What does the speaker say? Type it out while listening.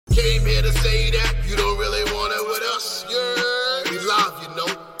came here to say that you don't really want it with us. Yeah, we love you know.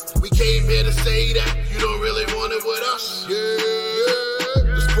 We came here to say that you don't really want it with us. Yeah,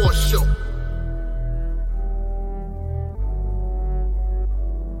 the sports show.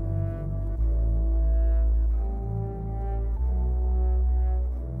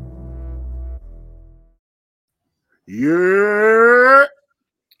 Yeah.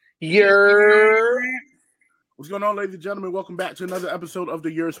 What's going on, ladies and gentlemen? Welcome back to another episode of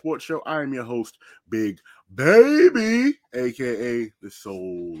the Your Sports Show. I am your host, Big Baby, aka the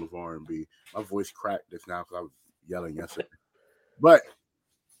soul of R&B. My voice cracked just now because I was yelling yesterday. But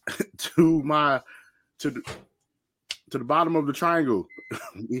to the bottom of the triangle,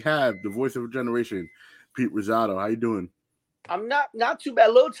 we have the voice of a generation, Pete Rosado. How you doing? I'm not too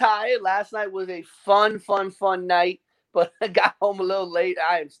bad. A little tired. Last night was a fun night, but I got home a little late.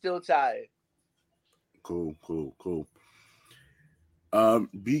 I am still tired. Cool.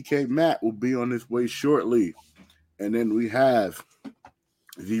 BK Matt will be on his way shortly. And then we have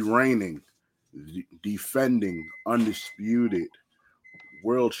the reigning, defending, undisputed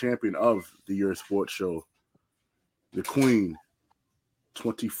world champion of the Your Sports Show, the Queen,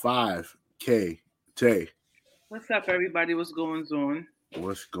 25K Tay. What's up, everybody? What's going on?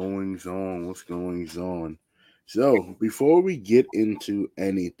 So, before we get into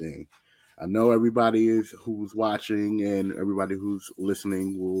anything, I know everybody who's watching and everybody who's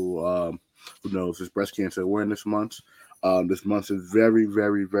listening will, who knows, it's Breast Cancer Awareness Month. This month is very,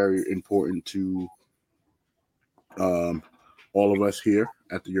 very, very important to all of us here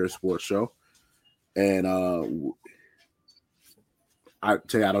at the Your Sports Show. And I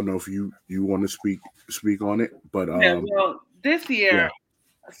don't know if you want to speak on it, but this year,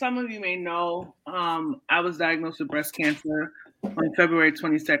 some of you may know, I was diagnosed with breast cancer on February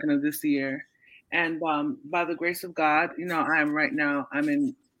 22nd of this year. And by the grace of God, I'm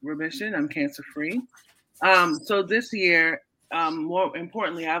in remission. I'm cancer free. So this year, more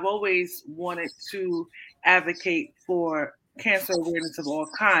importantly, I've always wanted to advocate for cancer awareness of all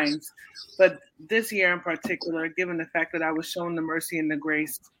kinds. But this year in particular, given the fact that I was shown the mercy and the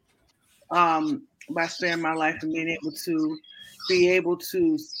grace by sparing my life and being able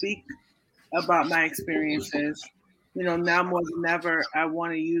to speak about my experiences, now more than ever, I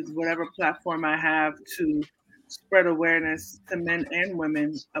want to use whatever platform I have to spread awareness to men and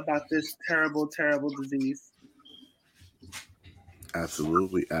women about this terrible, terrible disease.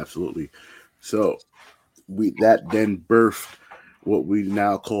 Absolutely. So that then birthed what we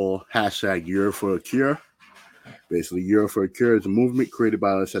now call hashtag Euro for a Cure. Basically, Euro for a Cure is a movement created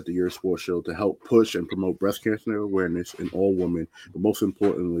by us at the Your Sports Show to help push and promote breast cancer awareness in all women, but most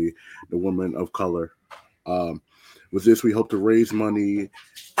importantly, the women of color. With this, we hope to raise money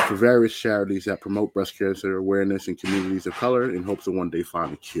for various charities that promote breast cancer awareness in communities of color in hopes of one day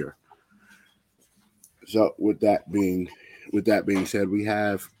find a cure. So, with that being said, we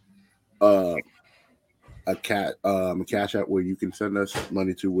have a cash app where you can send us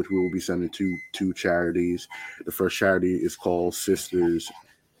money to, which we will be sending to two charities. The first charity is called Sisters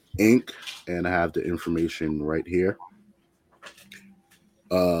Inc., and I have the information right here.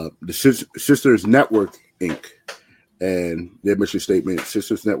 The Sisters Network Inc., and their mission statement: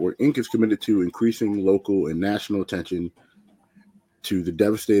 Sisters Network Inc. is committed to increasing local and national attention to the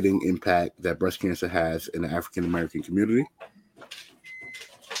devastating impact that breast cancer has in the African American community.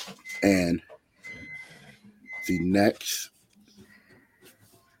 And the next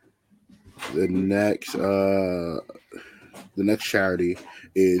charity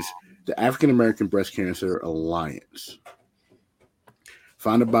is the African American Breast Cancer Alliance.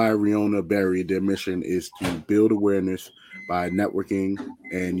 Founded by Riona Berry, their mission is to build awareness by networking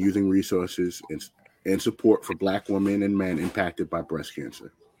and using resources and support for Black women and men impacted by breast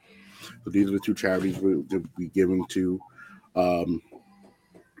cancer. So these are the two charities we'll be giving to. We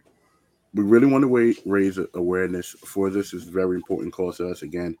really want to raise awareness for this. It's a very important cause to us.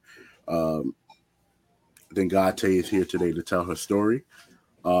 Again, then God Tay is here today to tell her story.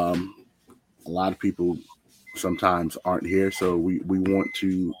 A lot of people sometimes aren't here, so we want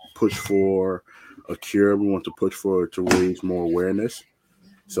to push for a cure. We want to push to raise more awareness.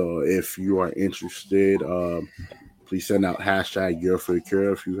 So if you are interested, please send out hashtag Euro for a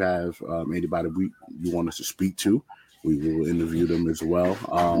Cure. If you have anybody you want us to speak to, we will interview them as well.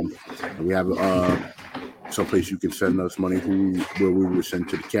 We have someplace you can send us money where we will send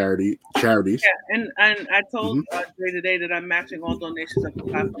to the charities. Yeah, and I told Jay today that I'm matching all donations up to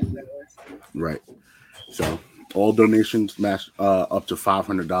 $500. Right. So all donations match up to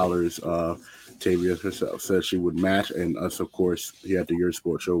 $500. Tavia herself said she would match, and us, of course, here at the Your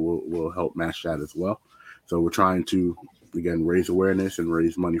Sports Show will help match that as well. So we're trying to again, raise awareness and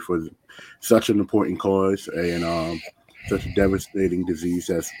raise money for such an important cause and such a devastating disease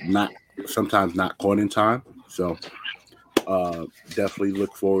that's sometimes not caught in time. So definitely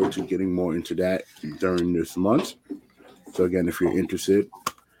look forward to getting more into that during this month. So again, if you're interested,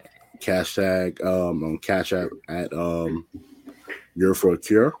 cash tag on Cash App at You're for a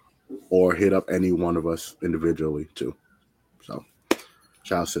Cure, or hit up any one of us individually too. So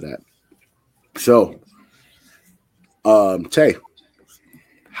shouts to that. So Tay,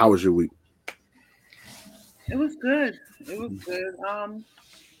 how was your week? It was good. Same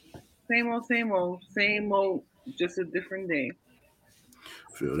old, just a different day.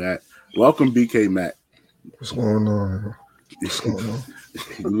 Feel that. Welcome, BK Matt. What's going on?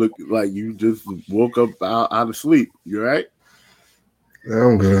 You look like you just woke up out of sleep. You all right? Yeah,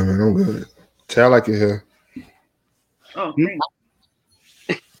 I'm good, man. I'm good. Tell like your hair. Oh,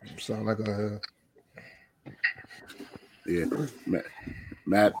 thanks. Sound like a hair. Yeah,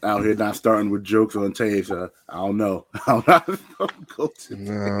 Matt out here not starting with jokes on Tay. So I don't know. Nah, I'm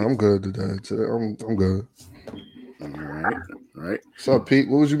good today. I'm good. All right. What's up, Pete?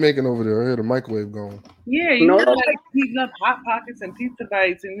 What was you making over there? I heard the microwave going. Yeah, you were like heating up Hot Pockets and pizza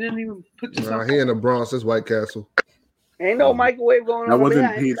bites and didn't even put yourself. He in the Bronx. That's White Castle. Ain't no microwave going on. That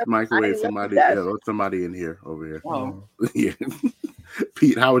wasn't Pete's microwave. Somebody in here over here. Oh. Yeah.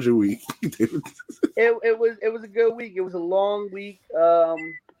 Pete, how was your week? It was a good week. It was a long week.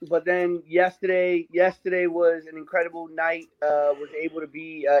 But then yesterday was an incredible night. Was able to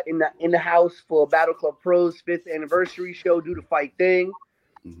be in the house for Battle Club Pro's 5th anniversary show, Do the Fight Thing.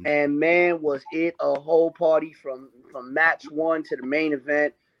 Mm-hmm. And man, was it a whole party from match 1 to the main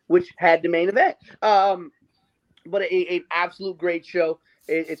event, which had the main event. But an absolute great show.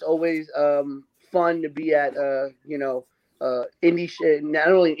 It's always fun to be at indie, not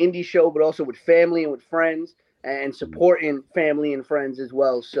only an indie show, but also with family and with friends, and supporting family and friends as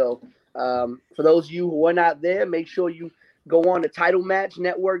well. So for those of you who are not there, make sure you go on to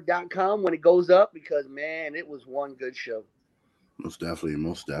TitleMatchNetwork.com when it goes up, because man, it was one good show. Most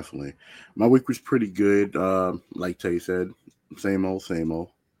definitely. My week was pretty good. Like Tay said, same old. Same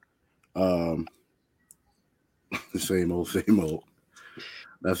old.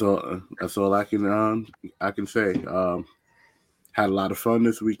 That's all I can say. Had a lot of fun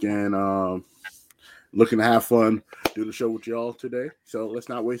this weekend. Looking to have fun, do the show with y'all today. So let's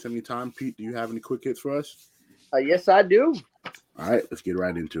not waste any time. Pete, do you have any quick hits for us? Yes, I do. All right, let's get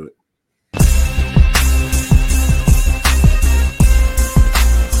right into it.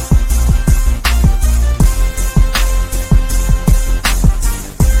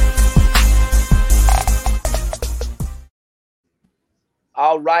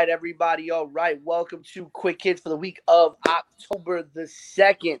 All right, everybody. All right. Welcome to Quick Hits for the week of October the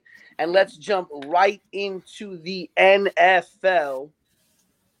 2nd. And let's jump right into the NFL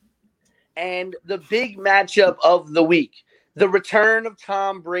and the big matchup of the week, the return of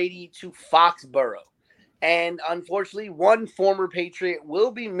Tom Brady to Foxborough. And unfortunately, one former Patriot will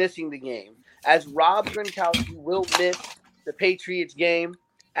be missing the game, as Rob Gronkowski will miss the Patriots game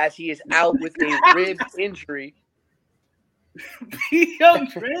as he is out with a rib injury. Y'all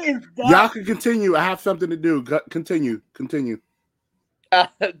can continue. I have something to do. Continue.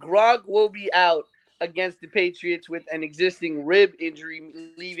 Gronk will be out against the Patriots with an existing rib injury,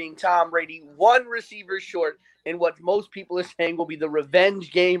 leaving Tom Brady one receiver short in what most people are saying will be the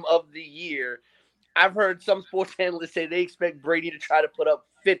revenge game of the year. I've heard some sports analysts say they expect Brady to try to put up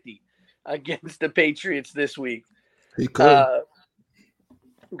 50 against the Patriots this week. He could.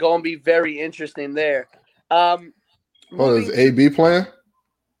 Going to be very interesting there. Is AB playing?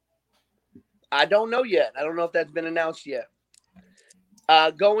 I don't know yet. I don't know if that's been announced yet.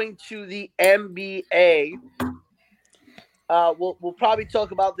 Going to the NBA. We'll probably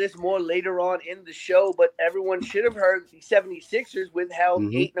talk about this more later on in the show, but everyone should have heard the 76ers withheld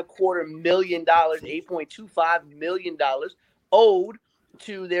 $8.25 million, $8.25 million owed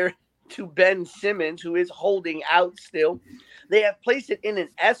to Ben Simmons, who is holding out still. They have placed it in an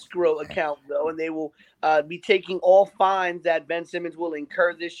escrow account, though, and they will be taking all fines that Ben Simmons will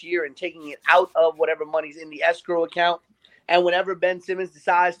incur this year and taking it out of whatever money's in the escrow account. And whenever Ben Simmons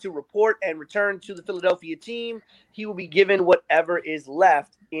decides to report and return to the Philadelphia team, he will be given whatever is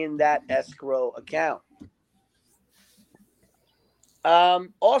left in that escrow account.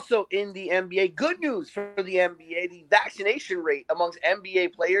 Also in the NBA, good news for the NBA, the vaccination rate amongst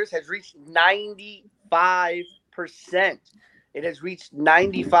NBA players has reached 95%. It has reached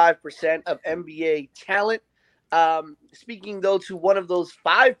 95% of NBA talent. Speaking, though, to one of those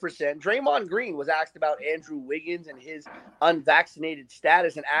 5%, Draymond Green was asked about Andrew Wiggins and his unvaccinated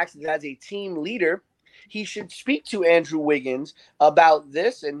status and acts as a team leader. he should speak to Andrew Wiggins about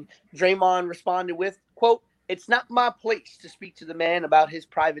this. And Draymond responded with, quote, "It's not my place to speak to the man about his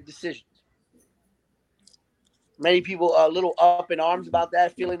private decisions." Many people are a little up in arms about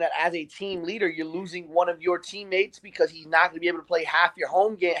that, feeling that as a team leader, you're losing one of your teammates because he's not going to be able to play half your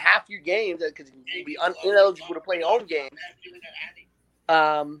games, because he'll be ineligible to play home games.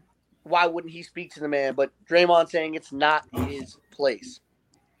 Why wouldn't he speak to the man? But Draymond saying it's not his place.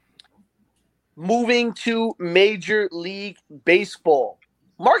 Moving to Major League Baseball.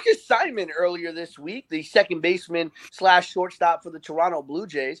 Marcus Simon earlier this week, the second baseman / shortstop for the Toronto Blue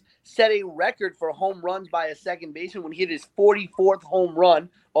Jays, set a record for home runs by a second baseman when he hit his 44th home run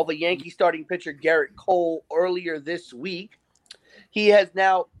off a Yankee starting pitcher Garrett Cole earlier this week. He has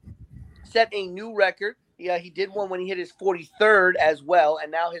now set a new record. Yeah, he did one when he hit his 43rd as well,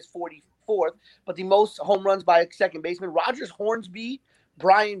 and now his 44th. But the most home runs by a second baseman, Rogers Hornsby,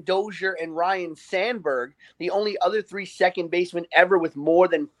 Brian Dozier, and Ryan Sandberg, the only other 3 second basemen ever with more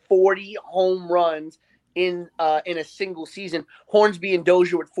than 40 home runs in a single season. Hornsby and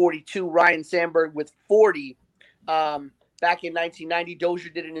Dozier with 42, Ryan Sandberg with 40 back in 1990.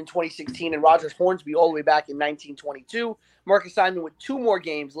 Dozier did it in 2016, and Rogers Hornsby all the way back in 1922. Marcus Simon with 2 more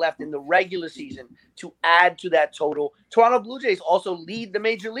games left in the regular season to add to that total. Toronto Blue Jays also lead the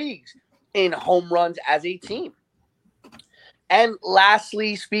major leagues in home runs as a team. And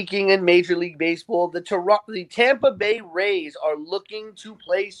lastly, speaking in Major League Baseball, the Tampa Bay Rays are looking to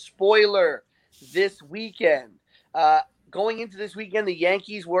play spoiler this weekend. Going into this weekend, the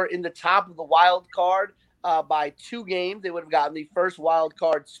Yankees were in the top of the wild card by 2 games. They would have gotten the first wild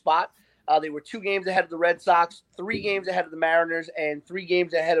card spot. They were 2 games ahead of the Red Sox, 3 games ahead of the Mariners, and 3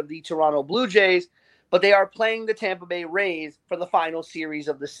 games ahead of the Toronto Blue Jays. But they are playing the Tampa Bay Rays for the final series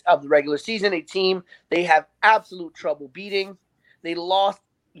of the regular season, a team they have absolute trouble beating. They lost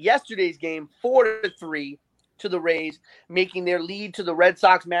yesterday's game 4-3 to the Rays, making their lead to the Red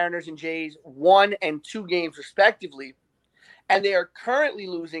Sox, Mariners, and Jays 1 and 2 games respectively. And they are currently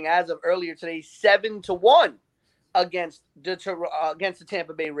losing, as of earlier today, 7-1 against the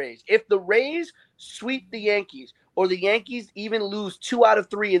Tampa Bay Rays. If the Rays sweep the Yankees, or the Yankees even lose 2 out of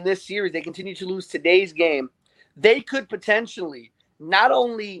 3 in this series, they continue to lose today's game, they could potentially not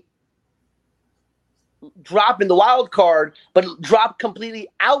only drop in the wild card, but drop completely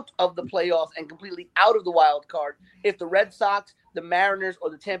out of the playoffs and completely out of the wild card if the Red Sox, the Mariners, or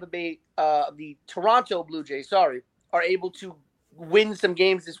the Toronto Blue Jays, are able to win some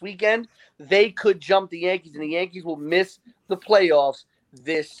games this weekend. They could jump the Yankees, and the Yankees will miss the playoffs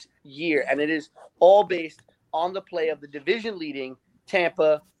this year. And it is all based on the play of the division-leading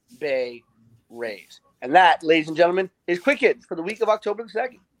Tampa Bay Rays. And that, ladies and gentlemen, is Quick Hits for the week of October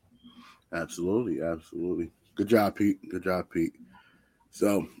 2nd. Absolutely. Good job, Pete.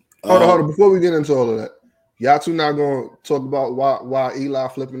 So, hold on. Before we get into all of that, y'all two not going to talk about why Eli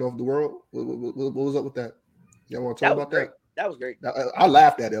flipping off the world? What was up with that? Y'all want to talk about that? That was great. I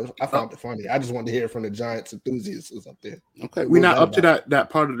laughed at it. I found it funny. I just wanted to hear from the Giants enthusiasts up there. Okay, we're not up to that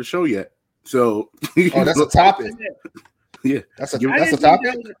part of the show yet. So, that's a topic. Yeah, that's a topic.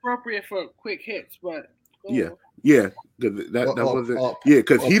 That was appropriate for quick hits, but yeah. That wasn't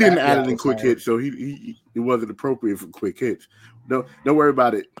because he didn't add it in quick hits, so it wasn't appropriate for quick hits. Don't worry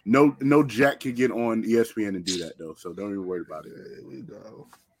about it. No Jack can get on ESPN and do that though, so don't even worry about it. There we go.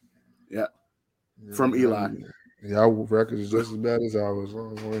 Yeah. From Eli. Y'all record is just as bad as ours. I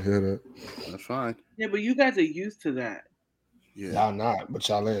don't want to hear that. That's fine. Yeah, but you guys are used to that. Yeah. Y'all not, but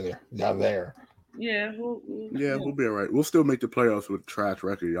y'all in there. Y'all there. Yeah, we'll be all right. We'll still make the playoffs with a trash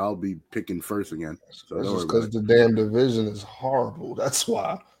record. Y'all be picking first again. So that's just because the damn division is horrible. That's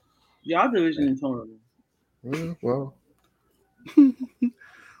why. Y'all division is horrible.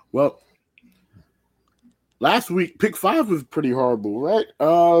 Well, last week, pick 5 was pretty horrible, right?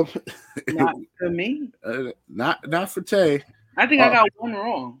 Not for me. Not for Tay. I think I got one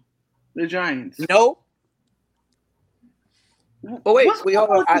wrong. The Giants. No. Oh wait, hold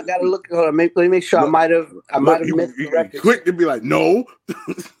on. I gotta look. Hold on. Let me make sure. I might have missed the record. Quick to be like, no.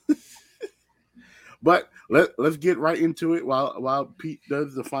 But let's get right into it while Pete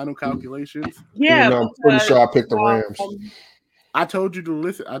does the final calculations. Yeah, I'm pretty sure I picked the Rams. I told you to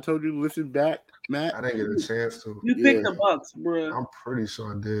listen. Back, Matt. I didn't get a chance to. You picked the Bucks, bro. I'm pretty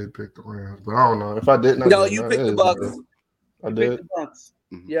sure I did pick the Rams, but I don't know if I didn't. No, you picked the Bucks. I did. The Bucks.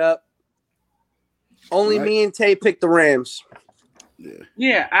 Mm-hmm. Yep. Only me and Tay picked the Rams.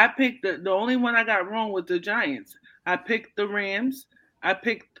 Yeah, I picked the only one I got wrong with the Giants. I picked the Rams. I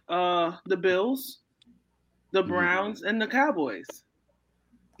picked the Bills, the Browns, and the Cowboys.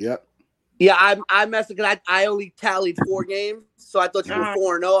 Yep. Yeah, I messed it because I only tallied 4 games, so I thought you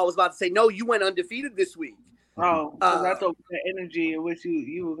were 4-0. I was about to say no, you went undefeated this week. Oh, because I thought the energy in which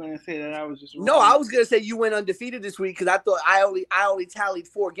you were going to say that I was just wrong. No, I was going to say you went undefeated this week because I thought I only tallied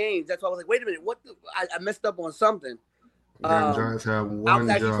 4 games. That's why I was like, wait a minute, what? I messed up on something. Giants have one job. I was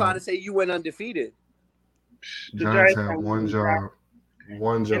actually trying to say you went undefeated. The Giants have one job.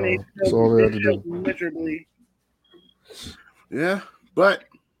 One job. That's all they have to do. Miserably. Yeah, but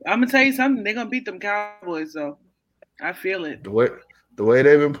I'm gonna tell you something. They're gonna beat them Cowboys, though. I feel it. The way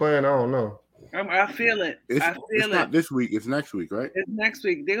they've been playing, I don't know. I feel it. It's not this week. It's next week, right? It's next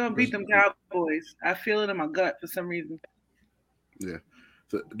week. They're gonna beat them Cowboys. I feel it in my gut for some reason. Yeah.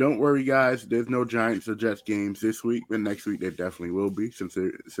 So don't worry, guys. There's no Giants or Jets games this week, but next week there definitely will be, since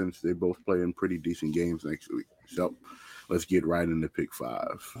they both play in pretty decent games next week. So let's get right into pick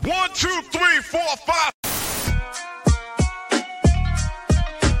 5. 1, 2, 3, 4, 5.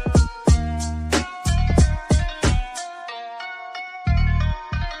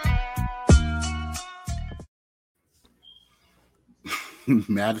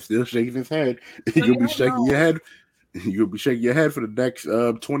 Matt is still shaking his head. You'll be shaking your head. You'll be shaking your head for the next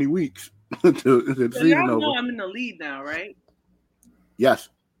 20 weeks until the season y'all know over. I'm in the lead now, right? Yes.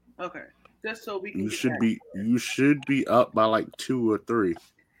 Okay. Just so we can. You should be up by like 2 or 3.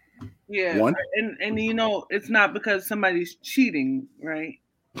 Yeah. 1. And it's not because somebody's cheating, right?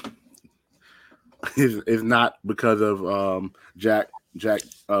 It's not because of Jack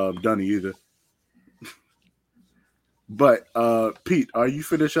Dunny either. But Pete, are you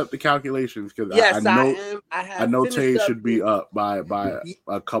finished up the calculations? Because yes, I am. I know Tay should be up by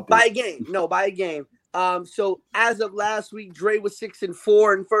a couple. By a game. No, by a game. So as of last week, Dre was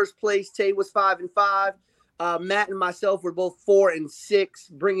 6-4 in first place. Tay was 5-5. Matt and myself were both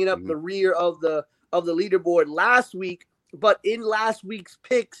 4-6, bringing up the rear of the leaderboard last week. But in last week's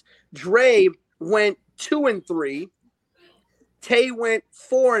picks, Dre went 2-3. Tay went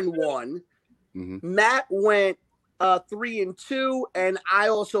 4-1. Matt went 3-2, and I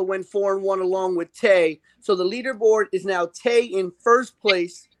also went 4-1 along with Tay. So the leaderboard is now Tay in first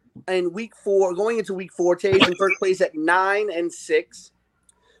place in week 4. Going into week 4, Tay's in first place at 9-6.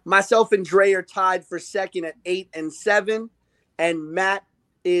 Myself and Dre are tied for second at 8-7, and Matt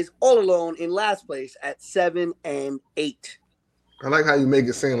is all alone in last place at 7-8. I like how you make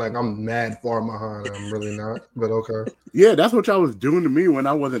it seem like I'm mad far behind. I'm really not, but okay. Yeah, that's what y'all was doing to me when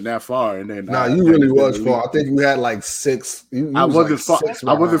I wasn't that far, and then you really was far. I think you had like 6. I wasn't far.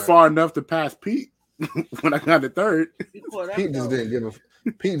 I wasn't far enough to pass Pete when I got to third. Pete just didn't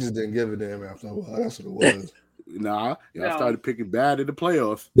give a damn after a while. That's what it was. Nah, I started picking bad in the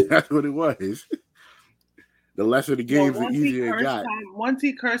playoffs. That's what it was. The lesser the games, the easier it got. Once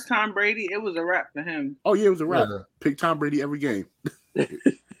he cursed Tom Brady, it was a wrap for him. Oh yeah, it was a wrap. Yeah. Pick Tom Brady every game.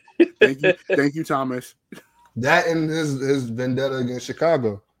 Thank you, Thomas. That and his vendetta against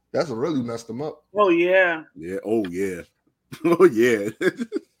Chicago. That's what really messed him up. Oh yeah. Yeah. Oh yeah. Oh yeah.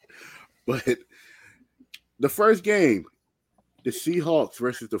 But the first game, the Seahawks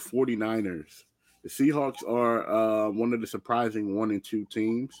versus the 49ers. The Seahawks are one of the surprising 1-2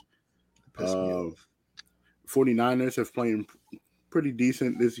 teams. 49ers have playing pretty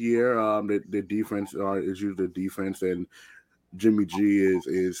decent this year. The defense is usually the defense, and Jimmy G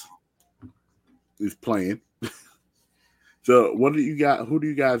is playing. So what do you got? Who do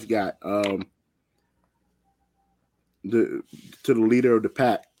you guys got? To the leader of the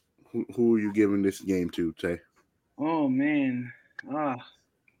pack. Who are you giving this game to, Tay? Oh man,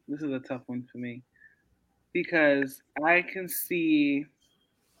 this is a tough one for me because I can see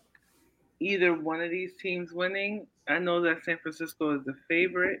either one of these teams winning. I know that San Francisco is the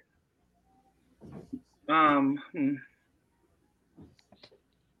favorite.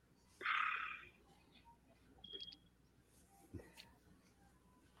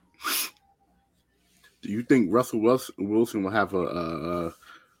 Do you think Russell Wilson will have a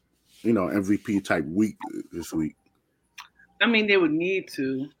MVP type week this week? I mean, they would need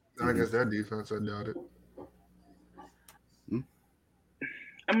to. I guess that defense, I doubt it.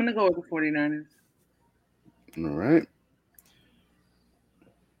 I'm going to go with the 49ers. All right.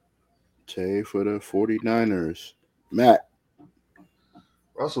 Tay for the 49ers. Matt.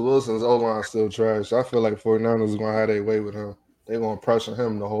 Russell Wilson's O-line still trash. I feel like 49ers are going to have their way with him. They're going to pressure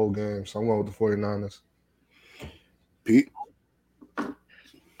him the whole game. So I'm going with the 49ers. Pete?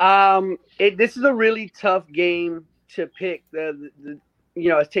 This is a really tough game to pick.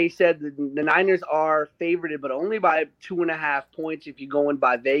 As Tay said, the Niners are favorited, but only by 2.5 points if you're going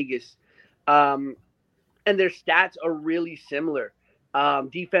by Vegas. And their stats are really similar,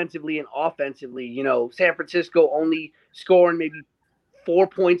 defensively and offensively. San Francisco only scoring maybe 4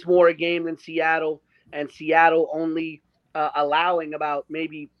 points more a game than Seattle, and Seattle only allowing about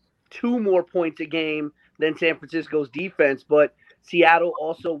maybe 2 more points a game than San Francisco's defense. But Seattle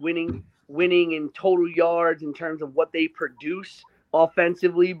also winning in total yards in terms of what they produce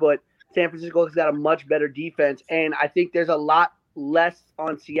offensively. But San Francisco's got a much better defense, and I think there's a lot less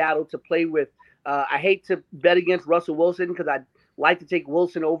on Seattle to play with. I hate to bet against Russell Wilson because I'd like to take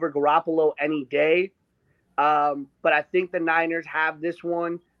Wilson over Garoppolo any day. But I think the Niners have this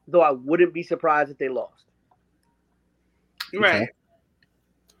one, though I wouldn't be surprised if they lost. Right.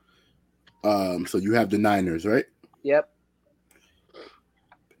 Okay. So you have the Niners, right? Yep.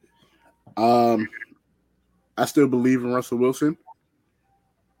 I still believe in Russell Wilson.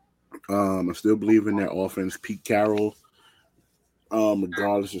 I still believe in their offense. Pete Carroll,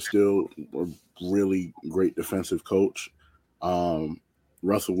 regardless, is still a really great defensive coach.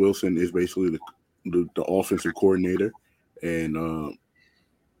 Russell Wilson is basically the offensive coordinator, and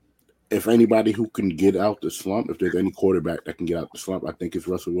if anybody who can get out the slump, if there's any quarterback that can get out the slump, I think it's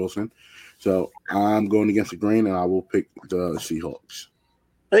Russell Wilson. So I'm going against the grain, and I will pick the Seahawks.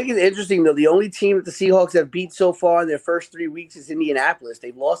 I think it's interesting, though. The only team that the Seahawks have beat so far in their first 3 weeks is Indianapolis.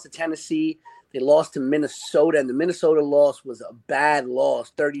 They've lost to Tennessee. They lost to Minnesota, and the Minnesota loss was a bad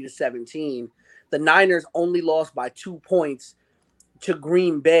loss, 30-17. The Niners only lost by 2 points to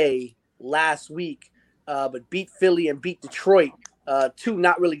Green Bay last week, but beat Philly and beat Detroit, two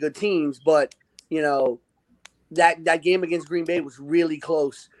not really good teams. But, you know, that game against Green Bay was really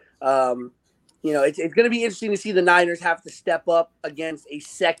close. You know, it's going to be interesting to see the Niners have to step up against a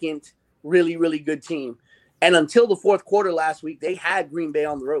second really, really good team. And until the fourth quarter last week, they had Green Bay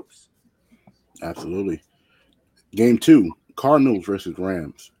on the ropes. Absolutely. Game 2, Cardinals versus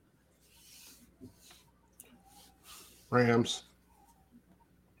Rams. Rams.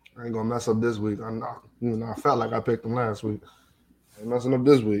 I ain't gonna mess up this week. I felt like I picked them last week. I ain't messing up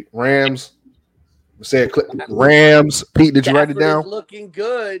this week. Rams. Rams. Pete, did you write it down? Looking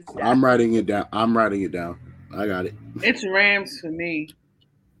good. I'm writing it down. I got it. It's Rams for me.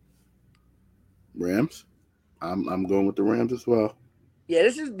 Rams. I'm going with the Rams as well. Yeah,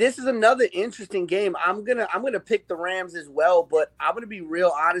 this is another interesting game. I'm gonna pick the Rams as well, but I'm gonna be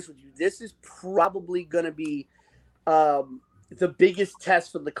real honest with you. This is probably gonna be the biggest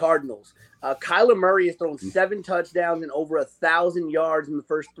test for the Cardinals. Kyler Murray has thrown 7 touchdowns and over 1,000 yards in the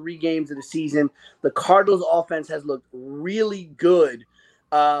first 3 games of the season. The Cardinals offense has looked really good,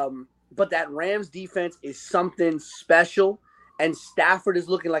 but that Rams defense is something special, and Stafford is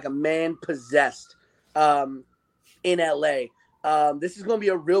looking like a man possessed in LA. This is going to be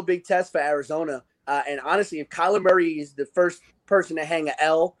a real big test for Arizona. And honestly, if Kyler Murray is the first person to hang an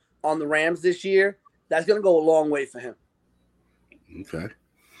L on the Rams this year, that's going to go a long way for him. Okay.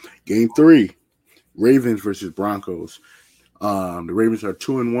 Game 3, Ravens versus Broncos. The Ravens are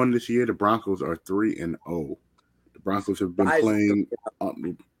 2-1 this year. The Broncos are 3-0. The Broncos have been playing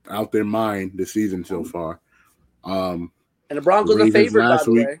out their mind this season so far. And the Broncos are favored, by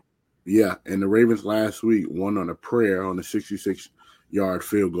the way. Yeah, and the Ravens last week won on a prayer on a 66-yard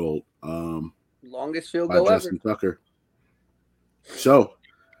field goal. Longest field by goal Justin ever. Tucker. So,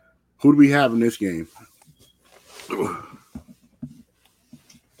 who do we have in this game?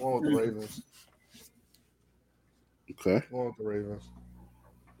 One with the Ravens. Okay. One with the Ravens.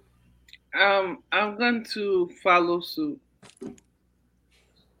 I'm going to follow suit.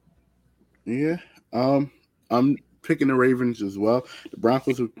 Yeah. I'm picking the Ravens as well. The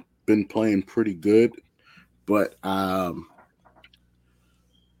Broncos have been playing pretty good, but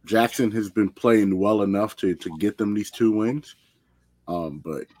Jackson has been playing well enough to get them these 2 wins.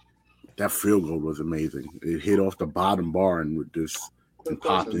 But that field goal was amazing. It hit off the bottom bar and just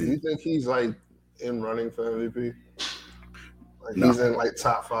popped in. Do you think he's like in running for MVP? Like No. he's in like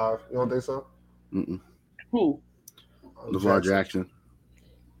top 5. You don't think so? Mm-mm. Who? LeVar Jackson.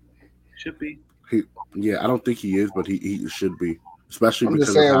 Should be. Yeah, I don't think he is, but he should be. Especially I'm because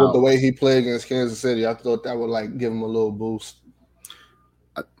just saying of how, with the way he played against Kansas City, I thought that would like give him a little boost.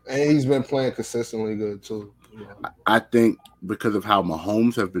 And he's been playing consistently good too. I think because of how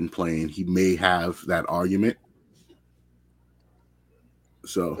Mahomes have been playing, he may have that argument.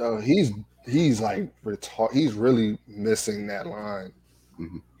 So he's like he's really missing that line.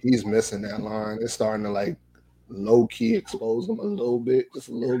 Mm-hmm. He's missing that line. It's starting to like low key expose him a little bit, just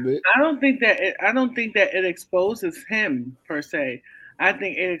a little bit. I don't think that it exposes him per se. I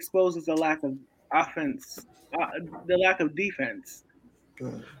think it exposes the lack of offense, the lack of defense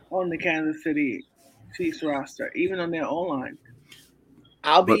on the Kansas City Chiefs roster, even on their own line.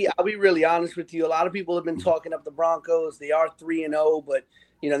 I'll be really honest with you. A lot of people have been talking up the Broncos. They are 3-0, but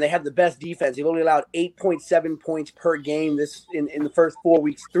They have the best defense. They've only allowed 8.7 points per game in the first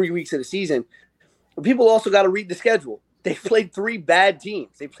 3 weeks of the season. But people also got to read the schedule. They played 3 bad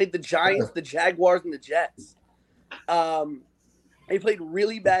teams. They played the Giants, the Jaguars, and the Jets. They played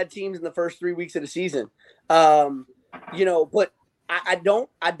really bad teams in the first 3 weeks of the season. But I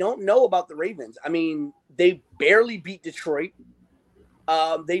don't know about the Ravens. I mean, they barely beat Detroit.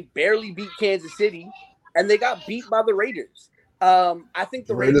 They barely beat Kansas City, and they got beat by the Raiders. I think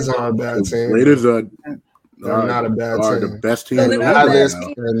the Raiders are a bad team. Raiders are not a bad team. The best team. Not as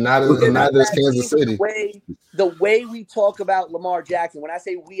Kansas City. The way we talk about Lamar Jackson, when I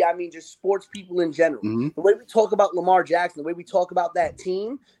say we, I mean just sports people in general. Mm-hmm. The way we talk about Lamar Jackson, the way we talk about that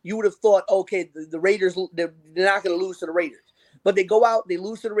team, you would have thought, okay, the Raiders, they're not going to lose to the Raiders. But they go out, they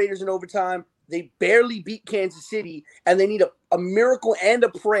lose to the Raiders in overtime. They barely beat Kansas City, and they need a miracle and a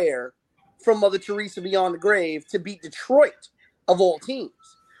prayer from Mother Teresa beyond the grave to beat Detroit, of all teams.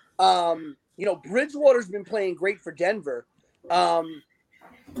 Bridgewater's been playing great for Denver. I'm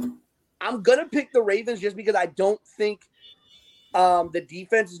going to pick the Ravens just because I don't think the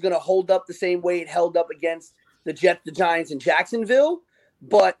defense is going to hold up the same way it held up against the Jets, the Giants, and Jacksonville.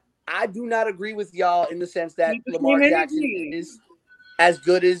 But I do not agree with y'all in the sense that Lamar Jackson is as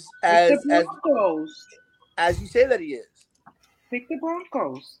good as you say that he is. Pick the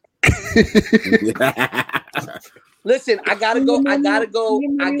Broncos. Listen, I gotta go with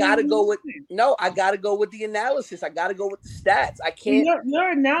the analysis. I gotta go with the stats. I can't. Your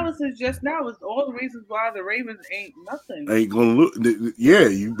analysis just now is all the reasons why the Ravens ain't nothing. Ain't gonna lose. Yeah,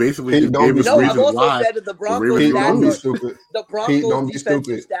 you basically I've also said that the Broncos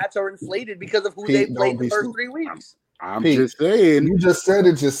defensive stats are inflated because of who they played the first 3 weeks. I'm just saying. You just said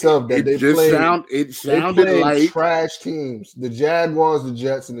it yourself that it sounded like trash teams. The Jaguars, the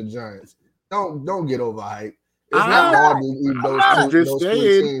Jets, and the Giants. Don't get overhyped. It's not hard to leave those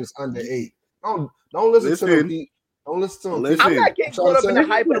two teams under 8. Don't listen to them, Pete. Don't listen to them. I'm not getting caught up in the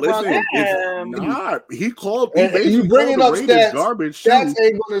hype of the Broncos. It's not. He called. You bringing up stats. Garbage. Stats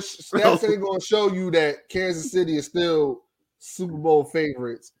ain't gonna show you that Kansas City is still Super Bowl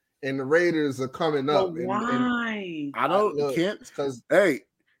favorites. And the Raiders are coming up. Why? I can't because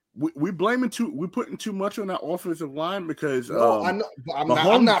we putting too much on that offensive line because I know. I'm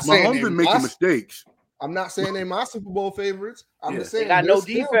not saying Mahomes been making mistakes. I'm not saying they're my Super Bowl favorites. I'm just saying they got no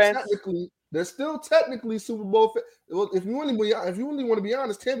defense. They're still technically Super Bowl. Well, if you only want to be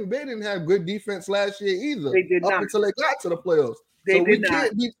honest, Tampa Bay didn't have good defense last year either. They did not until they got to the playoffs. We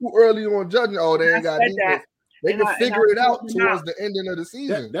can't be too early on judging. Oh, they ain't got defense. They can figure it out towards the ending of the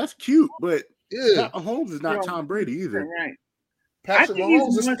season. That's cute, but Mahomes is not Tom Brady either. Right. Patrick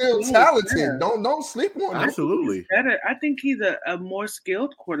Mahomes is still talented. Don't sleep on him. Absolutely. Better. I think he's a more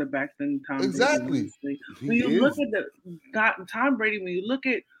skilled quarterback than Tom Brady. Exactly. When you look at Tom Brady, when you look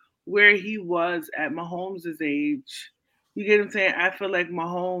at where he was at Mahomes' age, you get what I'm saying? I feel like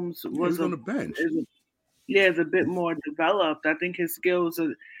Mahomes was on the bench. Is a bit more developed. I think his skills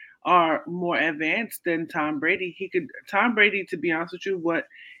are more advanced than Tom Brady. Tom Brady, to be honest with you,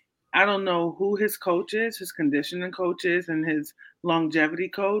 I don't know who his coach is, his conditioning coach is, and his longevity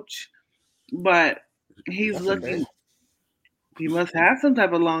coach, but he's looking. He must have some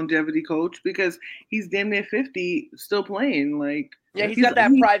type of longevity coach because he's damn near 50, still playing. He's got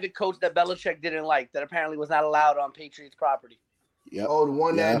that private coach that Belichick didn't like, that apparently was not allowed on Patriots property. Yep. Oh, the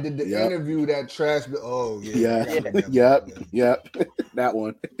one that did the interview, that trash. Oh, Yep. That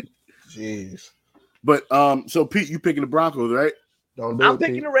one. Jeez. But so Pete, you picking the Broncos, right? I'm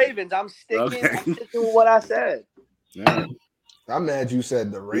picking the Ravens. I'm sticking with what I said. Yeah. I'm mad you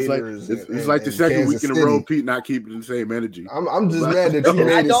said the Raiders. It's like the second week in a row, Pete not keeping the same energy. I'm just mad that you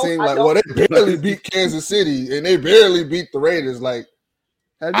made it seem like, they barely beat Kansas City and they barely beat the Raiders. Like,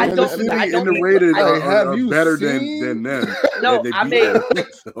 the Raiders are better than them. No, they played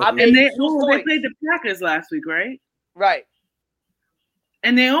the Packers last week, right? Right.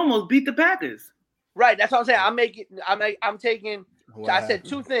 And they almost beat the Packers. Right. That's what I'm saying. I'm taking. I said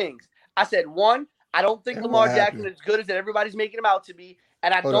two things. I said, one, I don't think Lamar Jackson is as good as everybody's making him out to be,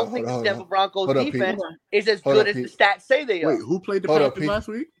 and I don't think the Denver Broncos defense is as good as the stats say they are. Wait, who played the Packers last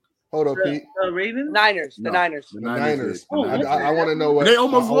week? Hold up, Pete. The Ravens? Niners. The Niners. I want to know what they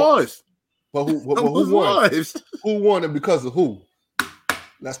almost lost. But who won? Who won it because of who?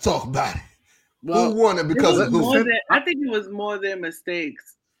 Let's talk about it. Who won it because of who? I think it was more their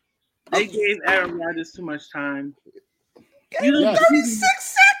mistakes. They gave Aaron Rodgers too much time.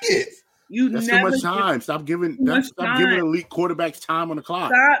 36 seconds. That's too much time. Stop giving elite quarterbacks time on the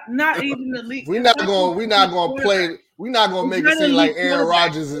clock. Stop, not even elite. We're not gonna play. We're not gonna make it seem like Aaron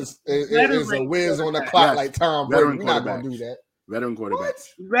Rodgers is a whiz on the clock like Tom Brady. We're not gonna do that. Veteran quarterbacks.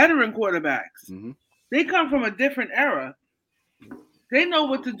 Veteran quarterbacks. Mm-hmm. They come from a different era. They know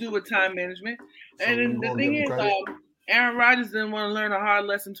what to do with time management. And then the thing is, Aaron Rodgers didn't want to learn a hard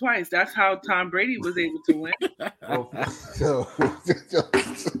lesson twice. That's how Tom Brady was able to win.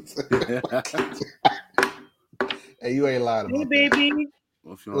 Hey, you ain't lying about hey, baby.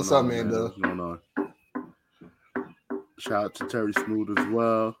 What's up, man? What's going on? Shout out to Terry Smoot as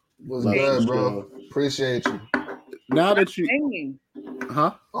well. What's good, bro? Appreciate you. Now that you,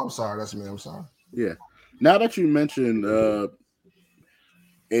 oh, I'm sorry. That's me. I'm sorry. Yeah. Now that you mentioned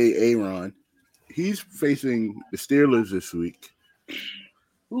Aaron, he's facing the Steelers this week.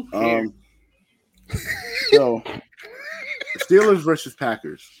 Who cares? So Steelers versus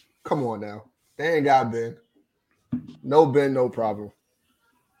Packers. Come on now. They ain't got Ben. No Ben, no problem.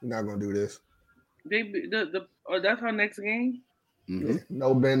 We're not gonna do this. That's our next game. Mm-hmm. Yeah,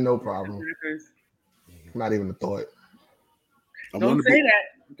 no Ben, no problem. Not even a thought. Don't say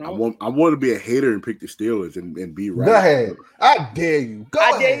that. I want to be a hater and pick the Steelers and be right. Go ahead. I dare you.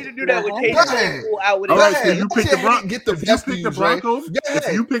 I dare you to do that with Tatum. All right, so you pick the Broncos.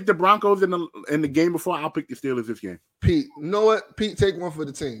 If you pick the Broncos in the game before, I'll pick the Steelers this game. Pete, you know what? Pete, take one for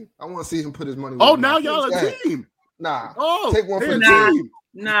the team. I want to see him put his money. Oh, now y'all a team. Nah. Oh, take one for the team.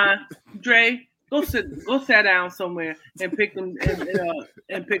 Nah, Dre, go sit down somewhere and pick them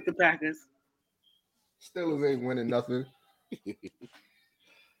and pick the Packers. Steelers ain't winning nothing.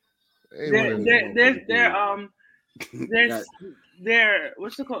 Their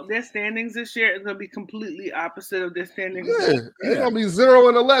what's it called? Their standings this year is gonna be completely opposite of their standings. Yeah, it's gonna be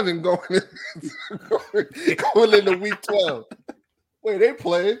 0-11 going into week 12. Wait, they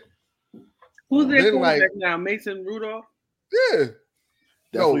played. Who's their quarterback now? Mason Rudolph. Yeah,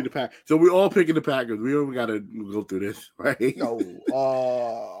 definitely the Packers. So we're all picking the Packers. We don't gotta go through this, right? No.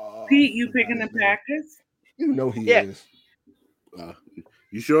 Pete, you picking the Packers? You know he is.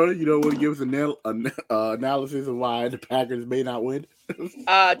 You sure you don't want to give us an analysis of why the Packers may not win?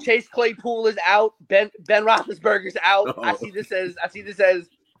 Chase Claypool is out. Ben Roethlisberger's out. Oh. I see this as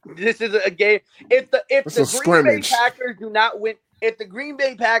this is a game. If the Green Bay Packers do not win, if the Green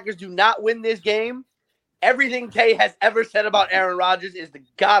Bay Packers do not win this game, everything Tay has ever said about Aaron Rodgers is the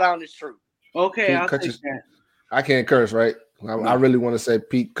God honest truth. Okay, I'll take that. I can't curse, right? I really want to say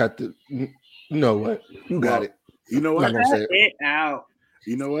Pete cut the. You know what? You got it. You know what? I'm not gonna say it out.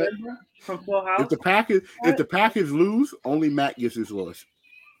 You know what? From Full House? If the Packers lose, only Matt gets his loss.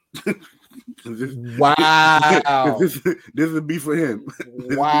 Wow. This would be for him.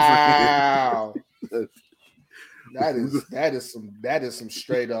 Wow. That is some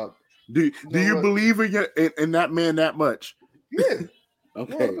straight up. Do you believe in that man that much? Yeah.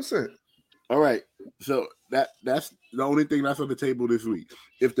 Okay. 100%. All right. So that's the only thing that's on the table this week.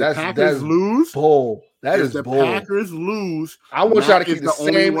 If the Packers lose, Packers lose, I want y'all to keep the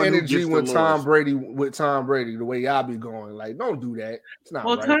same energy with Tom Brady. The way y'all be going, like, don't do that. It's not.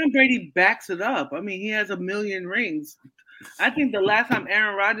 Well, right. Tom Brady backs it up. I mean, he has 1 million rings. I think the last time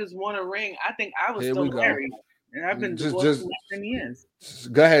Aaron Rodgers won a ring, I think I was still married, and I've been divorced for 10 years.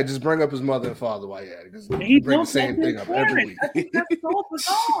 Go ahead, just bring up his mother and father while you're at it. He bring the same thing up every week. I think that's so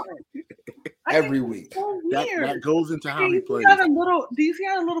bizarre. Every week. So that goes into how he plays. Do you see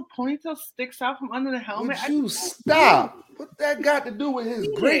how a little ponytail sticks out from under the helmet? Would you stop? What that got to do with his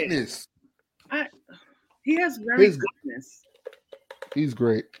greatness? He has goodness. He's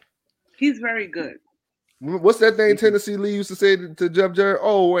great. He's very good. What's that thing Tennessee Lee used to say to Jeff Jarrett?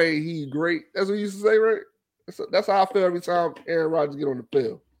 Oh, wait, he's great. That's what he used to say, right? That's how I feel every time Aaron Rodgers get on the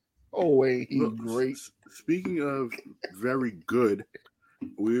field. Oh, wait, he's great. Speaking of very good,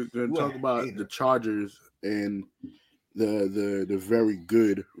 we're going to talk about the Chargers and the very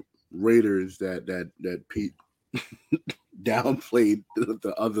good Raiders that Pete downplayed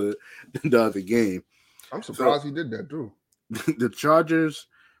the other game. I'm surprised he did that too. The Chargers,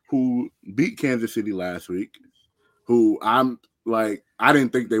 who beat Kansas City last week, who I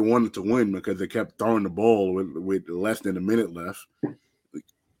didn't think they wanted to win because they kept throwing the ball with less than a minute left.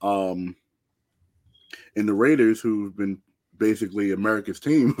 And the Raiders, who've been basically America's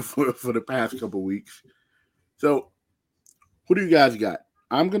team for the past couple of weeks. So, who do you guys got?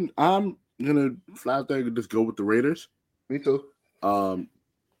 I'm gonna fly out there and just go with the Raiders. Me too.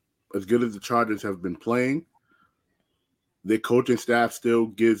 As good as the Chargers have been playing, their coaching staff still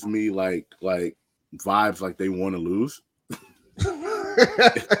gives me like vibes like they want to lose.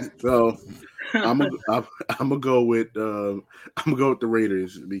 So I'm gonna go with the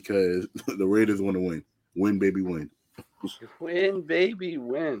Raiders because the Raiders want to win. Win, baby, win. Win, baby,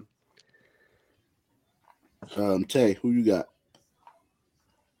 win. Tay, who you got?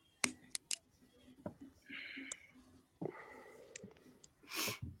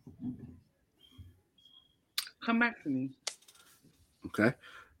 come back to me. Okay.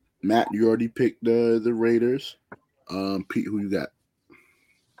 Matt, you already picked the Raiders. Pete, who you got?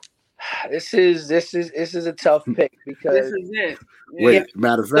 This is a tough pick because this is it. Yeah. Wait,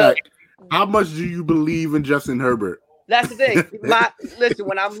 matter of fact, how much do you believe in Justin Herbert? That's the thing. Listen,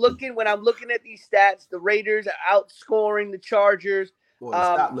 when I'm looking at these stats, the Raiders are outscoring the Chargers. Boy,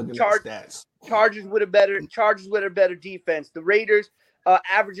 stop looking at stats. Chargers with a better defense. The Raiders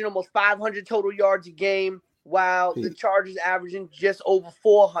averaging almost 500 total yards a game, while the Chargers averaging just over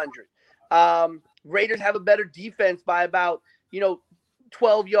 400. Raiders have a better defense by about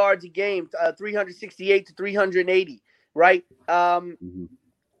 12 yards a game, 368 to 380, right? But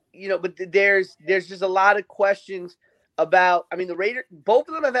there's just a lot of questions about. I mean, the Raiders, both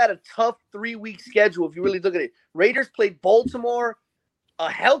of them have had a tough 3-week schedule. If you really look at it, Raiders played Baltimore, a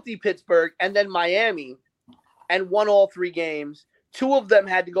healthy Pittsburgh, and then Miami, and won all 3 games. 2 of them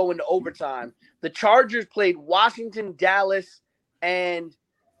had to go into overtime. The Chargers played Washington, Dallas, and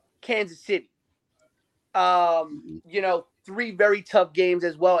Kansas City. 3 very tough games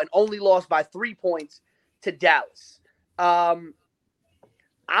as well, and only lost by 3 points to Dallas. I'm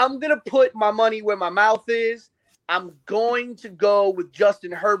going to put my money where my mouth is. I'm going to go with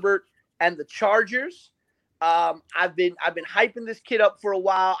Justin Herbert and the Chargers. I've been hyping this kid up for a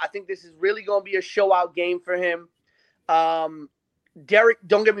while. I think this is really going to be a show-out game for him. Derek,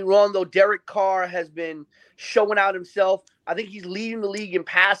 don't get me wrong, though. Derek Carr has been showing out himself. I think he's leading the league in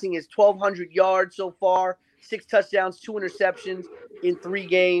passing. His 1,200 yards so far, 6 touchdowns, 2 interceptions in 3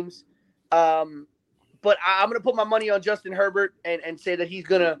 games. But I'm going to put my money on Justin Herbert and say that he's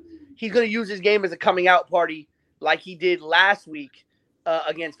gonna use his game as a coming out party like he did last week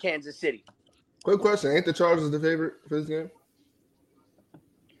against Kansas City. Quick question: ain't the Chargers the favorite for this game?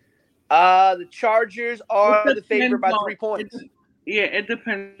 The Chargers are the favorite by 3 points. It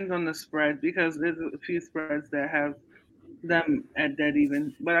depends on the spread because there's a few spreads that have them at dead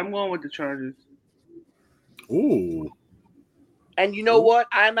even. But I'm going with the Chargers. Ooh. And you know what?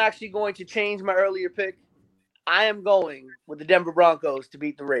 I'm actually going to change my earlier pick. I am going with the Denver Broncos to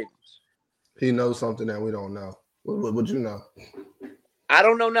beat the Ravens. He knows something that we don't know. What would you know? I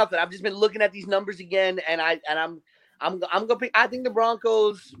don't know nothing. I've just been looking at these numbers again, and I'm gonna pick. I think the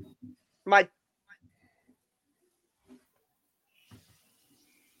Broncos might.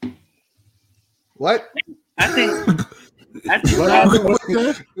 What? I think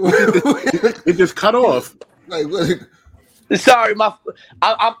it just cut off. Like what? Sorry, I'm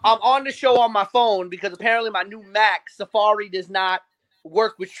on the show on my phone because apparently my new Mac Safari does not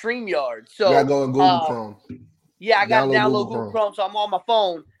work with StreamYard. So you gotta go in Google Chrome. Yeah, I got to download Google Chrome, so I'm on my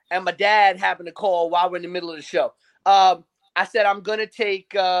phone, and my dad happened to call while we're in the middle of the show. I said I'm gonna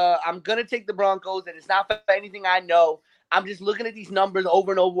take the Broncos, and it's not for anything I know. I'm just looking at these numbers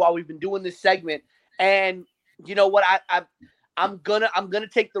over and over while we've been doing this segment, and you know what? I'm gonna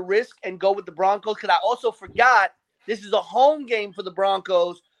take the risk and go with the Broncos because I also forgot this is a home game for the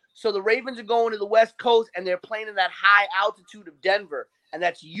Broncos. So the Ravens are going to the West Coast, and they're playing in that high altitude of Denver, and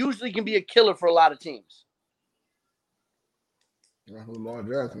that's usually can be a killer for a lot of teams. Lamar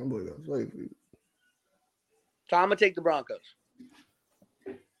Jackson, so I'm gonna take the Broncos.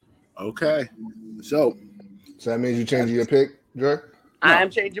 Okay, so that means you changing your pick, Dre? I am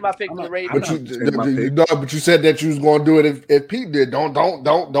changing my pick to the Ravens. But you said that you was going to do it if Pete did. Don't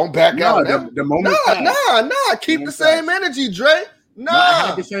back out. The moment. Nah. Keep the same energy, Dre. Nah, I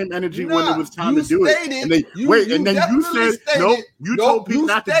had the same energy when it was time to do it. And then you said no. You told Pete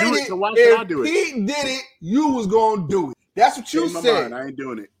not to do it. So why should I do it? If Pete did it, you was going to do it. That's what you said. I ain't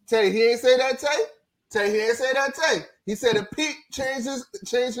doing it. Tay, he ain't say that, Tay. Tay, he ain't say that, Tay. He said if Pete changed his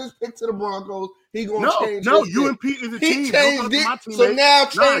pick to the Broncos, he gonna change. No, you and Pete is a team. He changed it, so now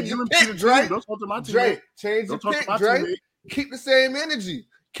change your pick, Dre. Don't talk to my team. Dre, change your pick, Dre. Keep the same energy.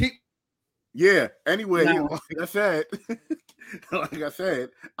 Yeah. Anyway, like I said,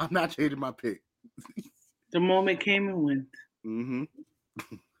 I'm not changing my pick. The moment came and went. Mm-hmm.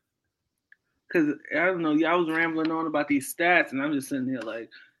 Because I don't know, y'all was rambling on about these stats, and I'm just sitting there like,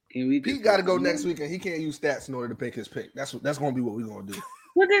 can we? Pete got to go next week, and he can't use stats in order to pick his pick. That's going to be what we're going to do.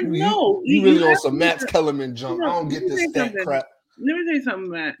 Well, then, no. You really on some Matt Kellerman jump. I don't get this stat crap. Let me tell you something,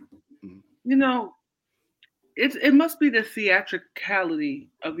 Matt. You know, it must be the theatricality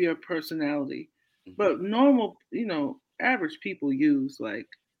of your personality. But normal, average people use like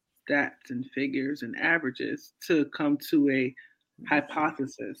stats and figures and averages to come to a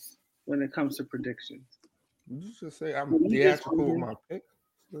hypothesis when it comes to predictions. You just say I'm theatrical with my pick.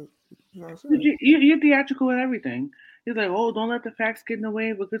 You're theatrical with everything. He's like, oh, don't let the facts get in the way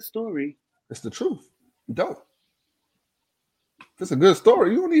of a good story. It's the truth. You don't. If it's a good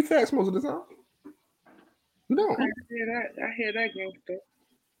story, you don't need facts most of the time. You don't. I hear that gangster.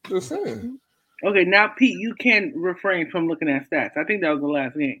 Just saying. Okay, now Pete, you can refrain from looking at stats. I think that was the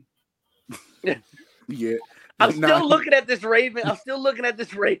last game. Yeah. I'm still looking at this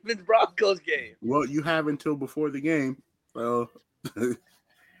Ravens Broncos game. Well, you have until before the game. So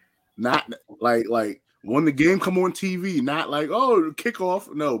not like when the game come on TV, not like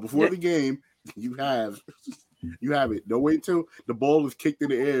kickoff. No, before the game, you have it. Don't wait until the ball is kicked in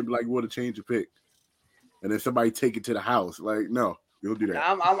the air and like you want to change your pick. And then somebody take it to the house. Like, no, you don't do that.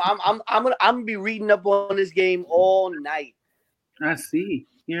 I'm gonna be reading up on this game all night. I see.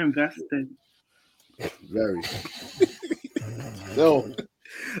 You're invested. Very. So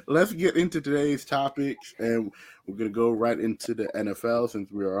let's get into today's topics, and we're gonna go right into the NFL since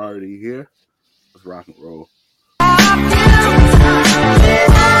we're already here. Let's rock and roll.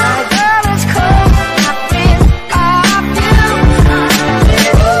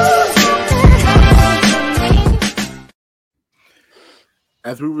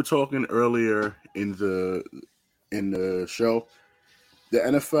 As we were talking earlier in the show, the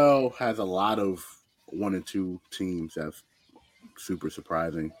NFL has a lot of 1 and 2 teams that's super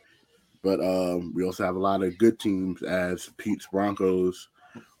surprising. But we also have a lot of good teams as Pete's Broncos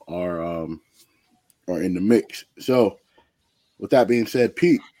are in the mix. So with that being said,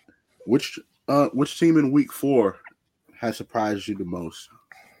 Pete, which team in week 4 has surprised you the most?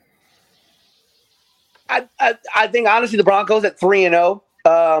 I think honestly the Broncos at 3-0.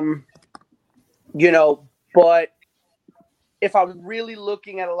 But if I'm really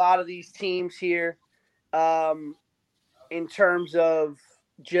looking at a lot of these teams here, in terms of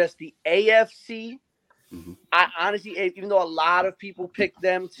just the AFC, I honestly, even though a lot of people picked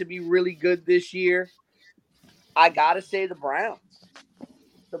them to be really good this year, I gotta say the Browns.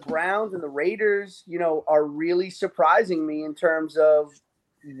 The Browns and the Raiders, are really surprising me in terms of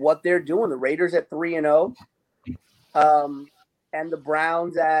what they're doing. The Raiders at 3-0. And the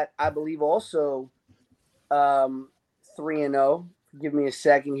Browns at, I believe, also 3-0. Give me a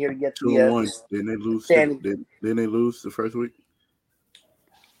second here to get to 2-1. Didn't they lose? Didn't they lose the first week?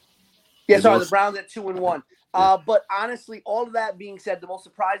 Yeah, sorry, the Browns at 2-1. But honestly, all of that being said, the most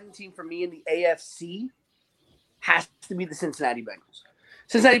surprising team for me in the AFC has to be the Cincinnati Bengals.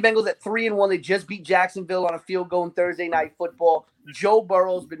 Cincinnati Bengals at 3-1. They just beat Jacksonville on a field goal in Thursday Night Football. Joe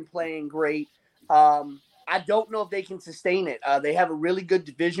Burrow's been playing great. I don't know if they can sustain it. They have a really good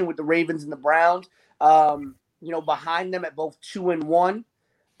division with the Ravens and the Browns, behind them at both 2-1.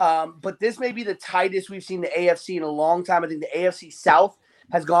 But this may be the tightest we've seen the AFC in a long time. I think the AFC South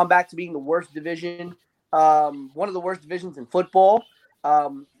has gone back to being the worst division, one of the worst divisions in football,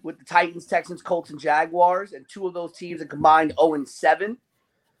 with the Titans, Texans, Colts, and Jaguars, and 2 of those teams are combined 0-7.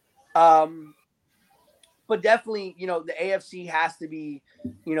 But definitely, the AFC has to be,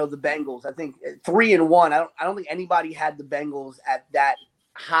 the Bengals. I think 3-1. I don't think anybody had the Bengals at that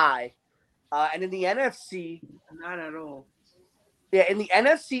high. And in the NFC, not at all. Yeah, in the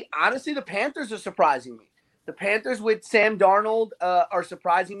NFC, honestly, the Panthers are surprising me. The Panthers with Sam Darnold are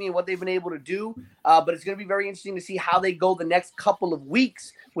surprising me in what they've been able to do. But it's going to be very interesting to see how they go the next couple of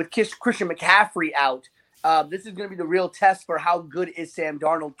weeks with Christian McCaffrey out. This is going to be the real test for how good is Sam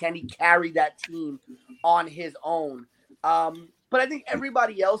Darnold. Can he carry that team on his own? But I think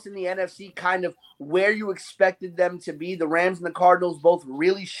everybody else in the NFC kind of where you expected them to be. The Rams and the Cardinals both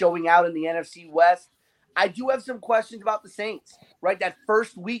really showing out in the NFC West. I do have some questions about the Saints, right? That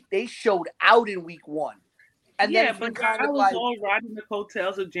first week, they showed out in week 1. And yeah, but I was all riding the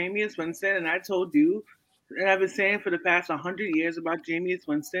coattails of Jameis Winston, and I told you, and I've been saying for the past 100 years about Jameis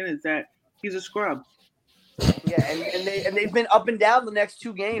Winston, is that he's a scrub. Yeah, and they've been up and down the next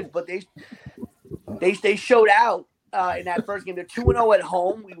 2 games, but they showed out in that first game. They're 2-0 at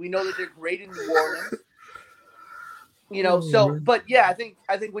home. We know that they're great in New Orleans. But yeah, I think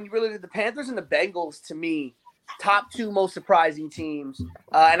when you really look at the Panthers and the Bengals, to me, top 2 most surprising teams.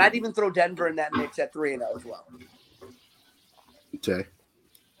 And I'd even throw Denver in that mix at 3-0 as well. Okay.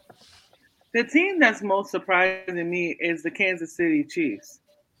 The team that's most surprising me is the Kansas City Chiefs.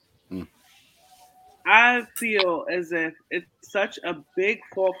 I feel as if it's such a big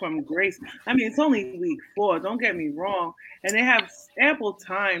fall from grace. I mean, it's only week 4, don't get me wrong. And they have ample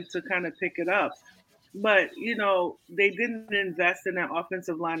time to kind of pick it up. But, they didn't invest in that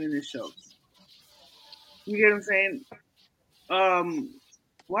offensive line, and it shows. You get what I'm saying?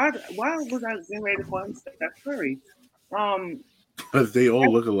 Why was I getting ready to call him Steph Curry? Because they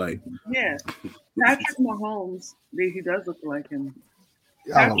all look alike. Yeah. Patrick Mahomes, he does look like him.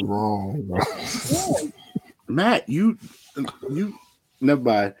 Y'all are wrong, bro. Matt, you never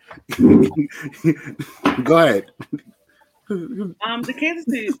mind. Go ahead. The Kansas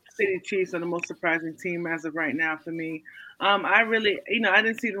City Chiefs are the most surprising team as of right now for me. I really, I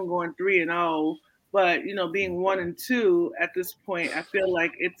didn't see them going 3-0, but being 1-2 at this point, I feel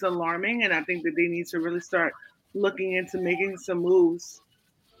like it's alarming, and I think that they need to really start looking into making some moves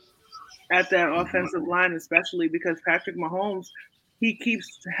at that offensive line, especially because Patrick Mahomes, he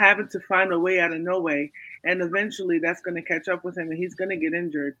keeps having to find a way out of no way, and eventually that's going to catch up with him, and he's going to get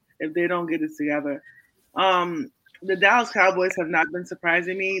injured if they don't get it together. The Dallas Cowboys have not been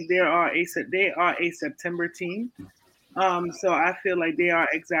surprising me. They are a September team, so I feel like they are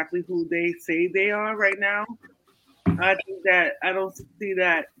exactly who they say they are right now. I think that I don't see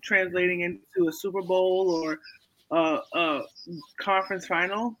that translating into a Super Bowl or a conference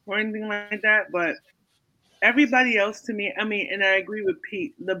final or anything like that. But everybody else, to me, and I agree with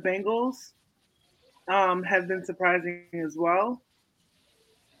Pete. The Bengals have been surprising as well.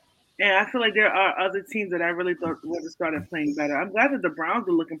 And I feel like there are other teams that I really thought would have started playing better. I'm glad that the Browns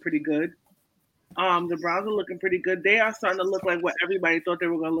are looking pretty good. The Browns are looking pretty good. They are starting to look like what everybody thought they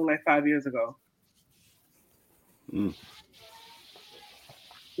were going to look like 5 years ago. So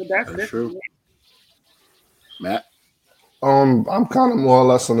that's true. Matt? I'm kind of more or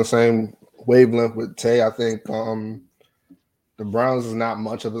less on the same wavelength with Tay. I think the Browns is not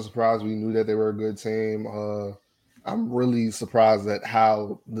much of a surprise. We knew that they were a good team. I'm really surprised at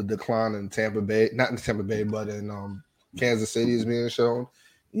how the decline in Tampa Bay, not in Tampa Bay, but in Kansas City is being shown.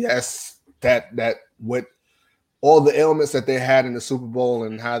 Yes, that with all the ailments that they had in the Super Bowl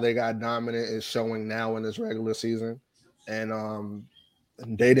and how they got dominant is showing now in this regular season. And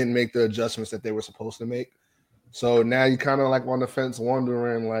they didn't make the adjustments that they were supposed to make. So now you kind of like on the fence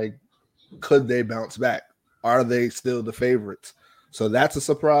wondering, like, could they bounce back? Are they still the favorites? So that's a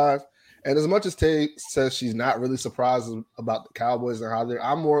surprise. And as much as Tay says she's not really surprised about the Cowboys and how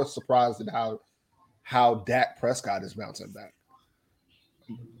I'm more surprised at how Dak Prescott is bouncing back.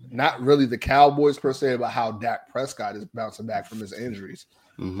 Not really the Cowboys per se, but how Dak Prescott is bouncing back from his injuries.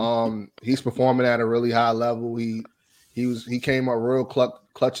 Mm-hmm. He's performing at a really high level. He came up real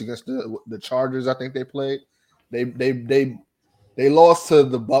clutch against the Chargers. I think they played. They lost to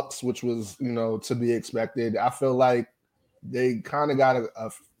the Bucs, which was to be expected. I feel like they kind of got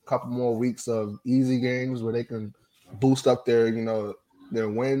a couple more weeks of easy games where they can boost up their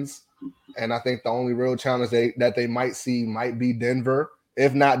wins. And I think the only real challenge that they might see might be Denver.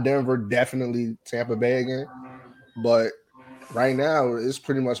 If not Denver, definitely Tampa Bay again. But right now, it's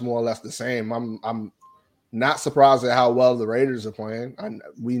pretty much more or less the same. I'm not surprised at how well the Raiders are playing.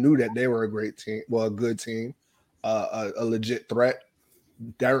 We knew that they were a great team, a good team, a legit threat.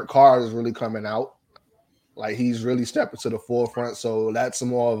 Derek Carr is really coming out. Like, he's really stepping to the forefront. So that's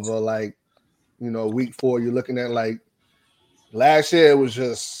more of a week 4. You're looking at like last year it was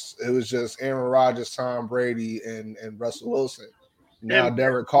just Aaron Rodgers, Tom Brady, and Russell Wilson. Now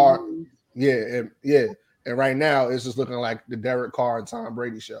Derek Carr, and right now it's just looking like the Derek Carr and Tom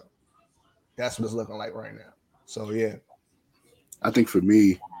Brady show. That's what it's looking like right now. So yeah, I think for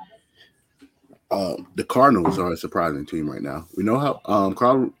me, the Cardinals are a surprising team right now. We know how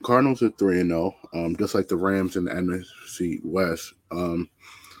Cardinals are 3-0, just like the Rams in the NFC West. I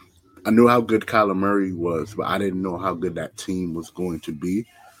knew how good Kyler Murray was, but I didn't know how good that team was going to be.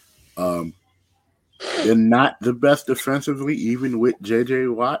 They're not the best defensively, even with J.J.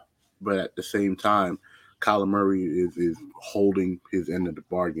 Watt, but at the same time, Kyler Murray is holding his end of the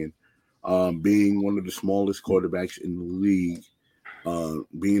bargain. Being one of the smallest quarterbacks in the league,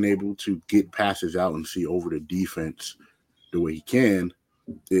 being able to get passes out and see over the defense the way he can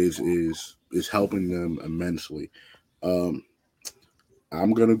is helping them immensely. I'm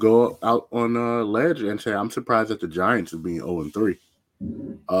gonna go out on a ledge and say I'm surprised that the Giants are being 0-3.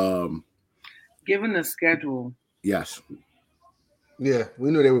 Given the schedule, yes. Yeah,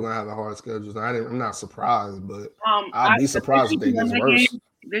 we knew they were gonna have a hard schedule. I'm not surprised, but I'd be surprised if they get worse.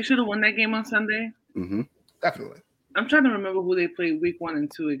 They should have won that game on Sunday. Mm-hmm. Definitely. I'm trying to remember who they played week 1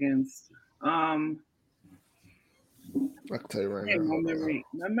 and 2 against. I can tell you right now.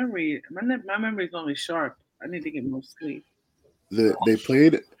 My memory is only sharp. I need to get more sleep. They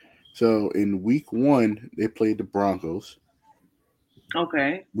played. So in week 1, they played the Broncos.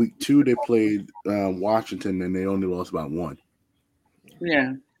 Okay. Week 2, they played Washington, and they only lost by 1.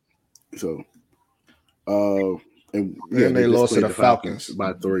 Yeah. So, and they lost to the Falcons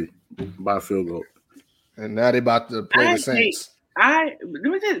by 3, by a field goal. And now they about to play the Saints. Let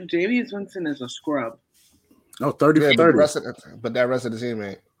me tell you, Jameis Winston is a scrub. Oh, 30 for 30. But that rest of the team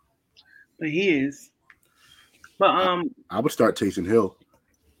ain't. But he is. But I would start Taysom Hill.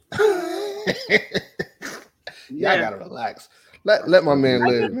 Yeah, I gotta relax. Let my man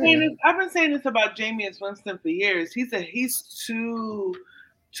live. I've been saying this about Jameis Winston for years. He's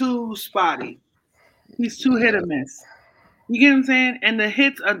too spotty. He's too hit or miss. You get what I'm saying? And the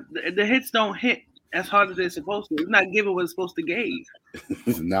hits don't hit as hard as they're supposed to. It's not giving what it's supposed to give.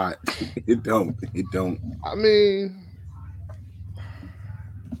 It's not. It don't. I mean,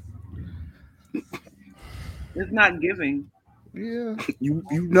 it's not giving. Yeah. You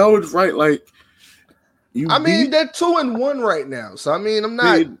know it's right. Like they're 2-1 right now. So I mean, I'm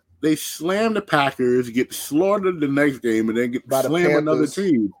not. They slam the Packers, get slaughtered the next game, and then get slam another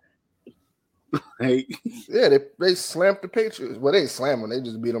team. Hey. Yeah, they slammed the Patriots. Well, they didn't slam them. They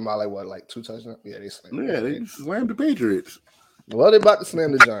just beat them by like 2 touchdowns. Yeah, they slammed. Yeah, they slammed the Patriots. Well, they about to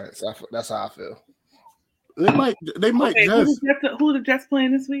slam the Giants. That's how I feel. They might. Okay, who the Jets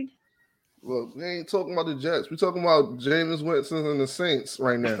playing this week? Well, we ain't talking about the Jets. We're talking about Jameis Winston and the Saints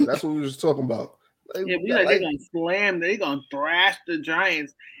right now. That's what we were just talking about. They're gonna slam. They're gonna thrash the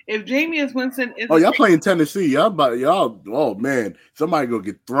Giants. If Jameis Winston is y'all playing Tennessee, oh man, somebody gonna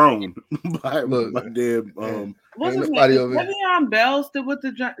get thrown by damn what's his name? Le'Veon Bell still with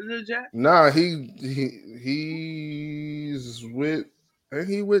the Jets? Nah, he's with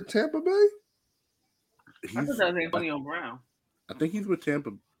Tampa Bay? I thought that was Antonio Brown. I think he's with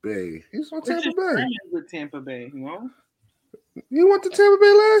Tampa Bay. He's with Tampa Bay. With Tampa Bay, you know? He went to Tampa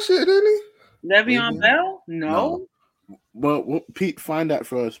Bay last year, didn't he? Le'Veon Bell? No. Well, Pete, find that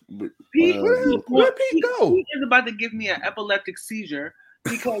for us. Pete, where Pete go? Pete is about to give me an epileptic seizure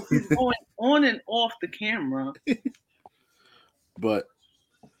because he's going on and off the camera. But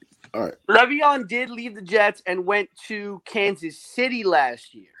all right, Le'Veon did leave the Jets and went to Kansas City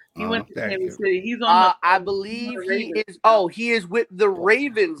last year. He went to Kansas City. He's on. I believe he is. Oh, he is with the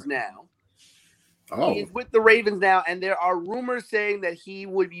Ravens now. Oh. He's with the Ravens now, and there are rumors saying that he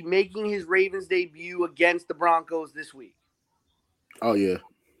would be making his Ravens debut against the Broncos this week. Oh, yeah.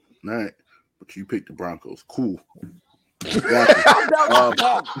 All right. But you picked the Broncos. Cool.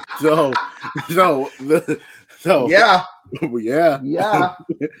 So yeah. Yeah.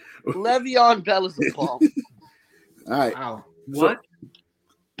 Le'Veon Bell is a bum. All right. Wow. What?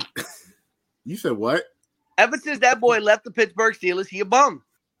 You said what? Ever since that boy left the Pittsburgh Steelers, he a bum.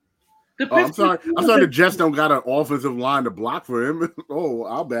 I'm sorry. The Jets don't got an offensive line to block for him. Oh,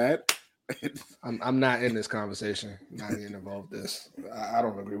 I'll bad. I'm not in this conversation. Not getting involved in this. I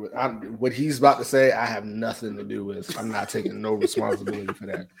don't agree with what he's about to say. I have nothing to do with. I'm not taking no responsibility for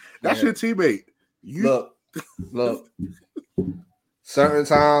that. That's your teammate. Look. Certain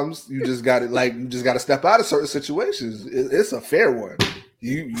times you just got to step out of certain situations. It's a fair one.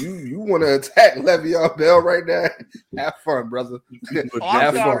 You want to attack Le'Veon Bell right now? Have fun, brother.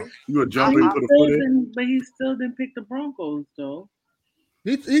 Have fun. You gonna jump in, put a foot in? But he still didn't pick the Broncos, though.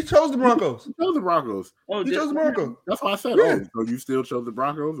 He chose the Broncos. He chose the Broncos. Oh, he chose the Broncos. That's why I said, yeah. So you still chose the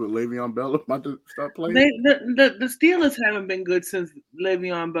Broncos with Le'Veon Bell about to start playing? The Steelers haven't been good since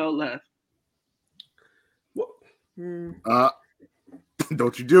Le'Veon Bell left.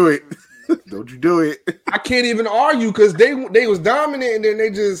 Don't you do it. Don't you do it. I can't even argue because they was dominant and then they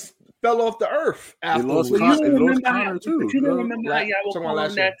just fell off the earth. They lost Connor too. You don't remember how y'all were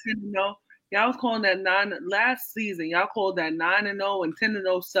calling that 10-0? Y'all was calling that 9 last season. Y'all called that 9-0 and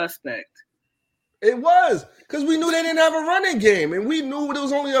 10-0 suspect. It was because we knew they didn't have a running game, and we knew it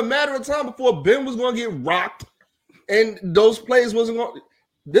was only a matter of time before Ben was going to get rocked, and those plays wasn't going.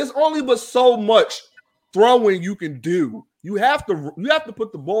 There's only but so much throwing you can do. You have to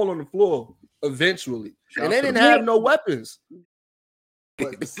put the ball on the floor eventually, and they didn't have no weapons.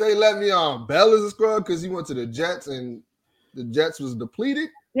 But to say Le'Veon Bell is a scrub because he went to the Jets and the Jets was depleted.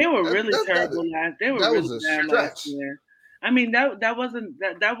 They were really terrible last. They were really bad last year. I mean that wasn't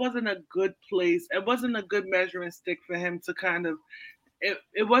a good place. It wasn't a good measuring stick for him to kind of.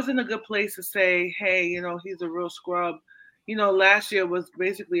 It wasn't a good place to say, hey, he's a real scrub. Last year was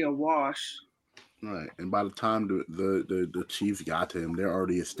basically a wash. Right, and by the time the Chiefs got to him, they're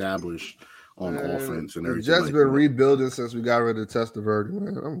already established on offense and everything. The Jets been rebuilding since we got rid of Testaverde,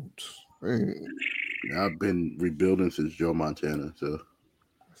 man. I've been rebuilding since Joe Montana, so.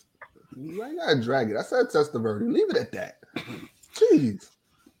 I gotta drag it. I said Testaverde. Leave it at that. Jeez.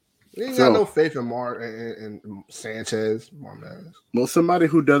 You ain't got no faith in and Sanchez. Come on, man. Well, somebody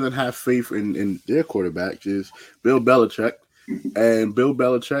who doesn't have faith in their quarterback is Bill Belichick. And Bill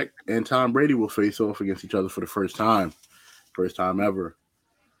Belichick and Tom Brady will face off against each other for the first time ever.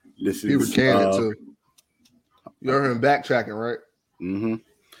 He recanted too. You heard him backtracking, right? Mm-hmm.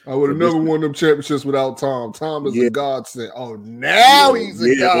 I would have never won them championships without Tom. Tom is a godsend. Oh, now he's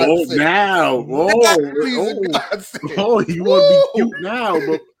a godsend. Now he's a godsend. Oh, you want to be cute now,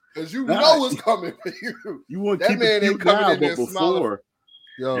 but Because you know what's coming for you. You want that man ain't coming now, in there smiling.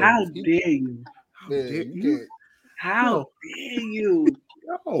 Yo, how dare you? How dare you?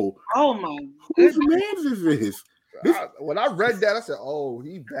 Yo, oh my goodness. Whose man is this? When I read that, I said, "Oh,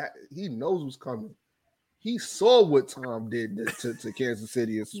 he knows what's coming. He saw what Tom did to Kansas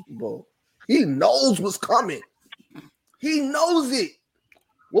City in Super Bowl. He knows what's coming. He knows it."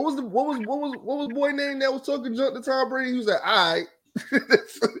 What was boy name that was talking junk to Tom Brady? He was like, "All right."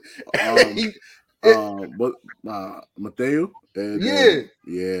 Mateo. And,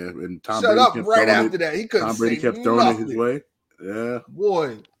 and Tom Shut Brady up right after that. He couldn't. Tom Brady kept throwing it his way. Yeah,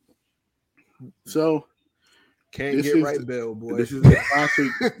 boy. So can't get right, Bill. Boy, this is the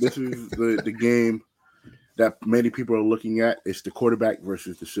classic. This is the game that many people are looking at. It's the quarterback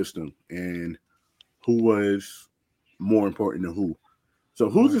versus the system, and who was more important than who. So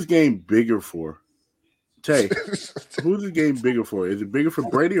who's this game bigger for? Tay, who's this game bigger for? Is it bigger for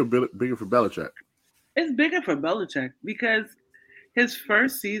Brady or bigger for Belichick? It's bigger for Belichick because his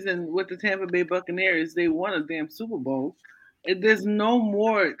first season with the Tampa Bay Buccaneers, they won a damn Super Bowl. There's no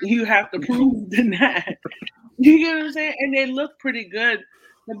more you have to prove than that. You get what I'm saying? And they look pretty good.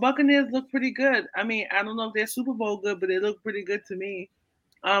 The Buccaneers look pretty good. I mean, I don't know if they're Super Bowl good, but they look pretty good to me.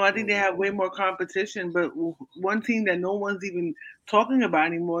 I think they have way more competition, but one team that no one's even talking about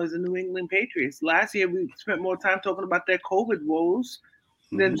anymore is the New England Patriots. Last year, we spent more time talking about their COVID woes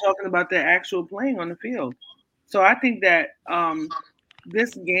than talking about their actual playing on the field. So I think that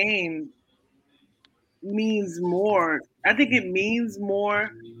this game means more. I think it means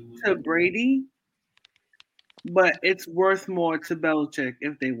more to Brady, but it's worth more to Belichick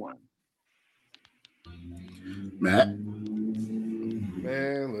if they won. Matt?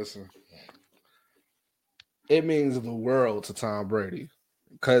 Man, listen. It means the world to Tom Brady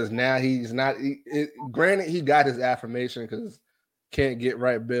because now he's not. Granted, he got his affirmation because can't get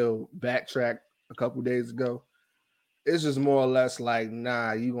right. Bill backtracked a couple days ago. It's just more or less like,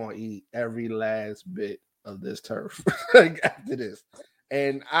 nah, you gonna eat every last bit of this turf after this.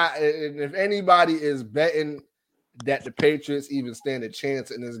 And if anybody is betting that the Patriots even stand a chance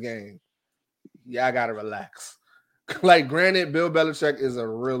in this game, I gotta relax. Like, granted, Bill Belichick is a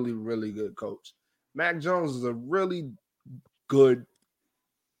really, really good coach. Mac Jones is a really good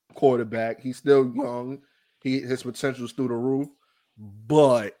quarterback. He's still young. His potential's through the roof.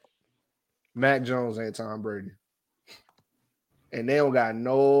 But Mac Jones ain't Tom Brady. And they don't got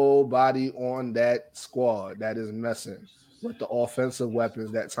nobody on that squad that is messing with the offensive weapons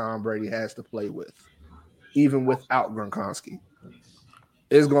that Tom Brady has to play with, even without Gronkowski.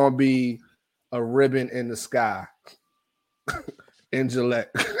 It's going to be a ribbon in the sky in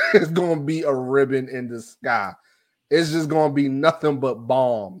Gillette. It's going to be a ribbon in the sky. It's just going to be nothing but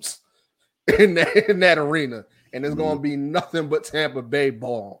bombs in that arena. And it's going to be nothing but Tampa Bay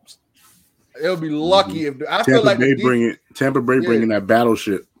bombs. It'll be lucky if Tampa Bay bringing that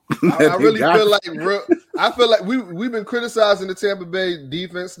battleship. I really feel like we've been criticizing the Tampa Bay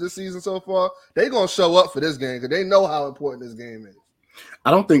defense this season so far. They're gonna show up for this game because they know how important this game is.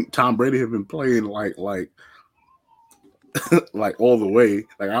 I don't think Tom Brady has been playing like all the way.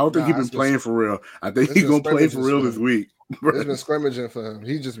 Like, I don't think he's been playing for real. I think he's gonna play for real this week. It's been scrimmaging for him.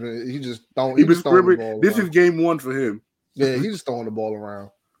 He's just throwing the ball. This is game one for him. Yeah, he's just throwing the ball around.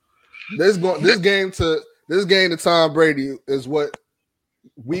 This game to Tom Brady is what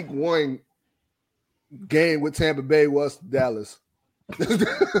week one game with Tampa Bay was to Dallas.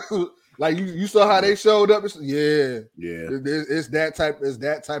 Like you saw how they showed up. It's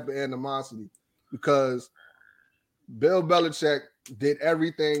that type of animosity because Bill Belichick did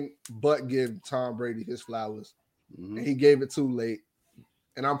everything but give Tom Brady his flowers. Mm-hmm. And he gave it too late.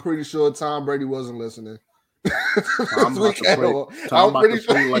 And I'm pretty sure Tom Brady wasn't listening. I'm pretty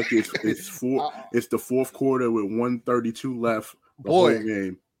sure like it's the fourth quarter with 1:32 left.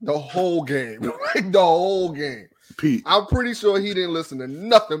 The whole game. Pete, I'm pretty sure he didn't listen to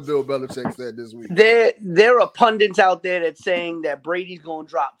nothing Bill Belichick said this week. There are pundits out there that's saying that Brady's going to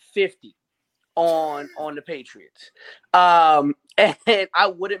drop 50 on the Patriots. And I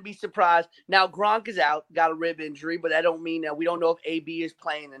wouldn't be surprised. Now, Gronk is out, got a rib injury, but that don't mean that we don't know if AB is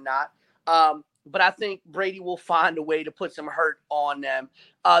playing or not. But I think Brady will find a way to put some hurt on them.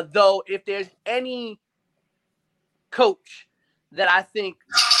 Though, if there's any coach that I think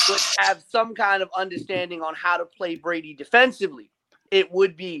would have some kind of understanding on how to play Brady defensively, it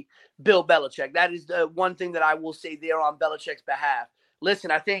would be Bill Belichick. That is the one thing that I will say there on Belichick's behalf. Listen,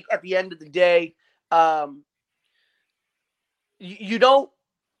 I think at the end of the day, you don't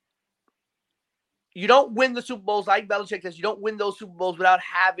win the Super Bowls like Belichick says. You don't win those Super Bowls without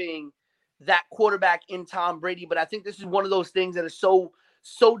having that quarterback in Tom Brady. But I think this is one of those things that is so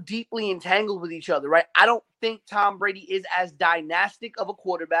so deeply entangled with each other, right? I don't think Tom Brady is as dynastic of a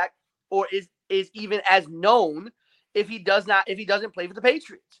quarterback or is even as known if he doesn't play for the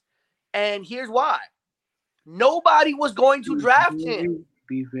Patriots. And here's why. Nobody was going to draft him.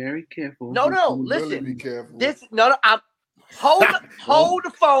 Be very careful. No, listen. Really be careful. Hold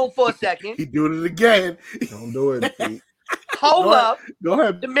the phone for a second. He doing it again. Don't do it, Pete. Hold up. Go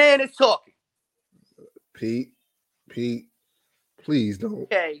ahead. The man is talking. Pete, please don't.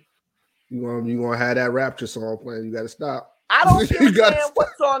 Okay. You want to have that Rapture song playing? You got to stop. I don't give a damn what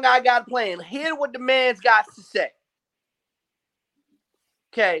song I got playing. Hear what the man's got to say.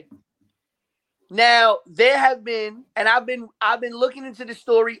 Okay. Now there have been, and I've been looking into the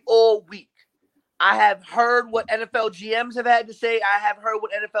story all week. I have heard what NFL GMs have had to say. I have heard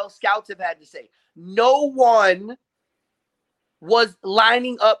what NFL scouts have had to say. No one was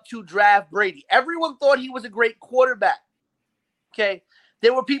lining up to draft Brady. Everyone thought he was a great quarterback. Okay.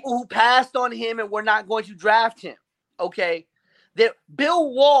 There were people who passed on him and were not going to draft him. Okay.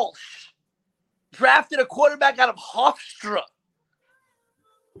 Bill Walsh drafted a quarterback out of Hofstra.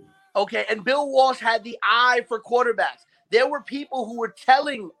 Okay. And Bill Walsh had the eye for quarterbacks. There were people who were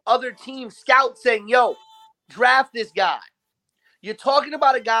telling other teams, scouts, saying, yo, draft this guy. You're talking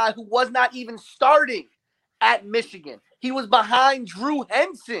about a guy who was not even starting at Michigan. He was behind Drew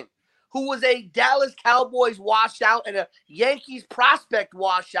Henson, who was a Dallas Cowboys washout and a Yankees prospect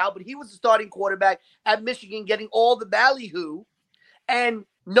washout, but he was the starting quarterback at Michigan, getting all the ballyhoo. And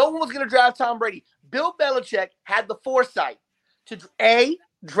no one was going to draft Tom Brady. Bill Belichick had the foresight to A,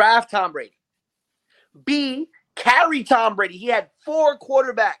 draft Tom Brady. B, carry Tom Brady. He had 4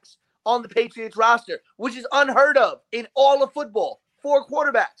 quarterbacks on the Patriots roster, which is unheard of in all of football. 4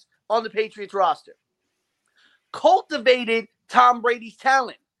 quarterbacks on the Patriots roster. Cultivated Tom Brady's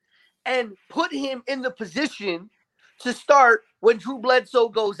talent and put him in the position to start when Drew Bledsoe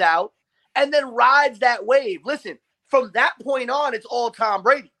goes out and then rides that wave. Listen, from that point on, it's all Tom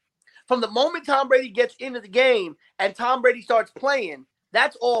Brady. From the moment Tom Brady gets into the game and Tom Brady starts playing,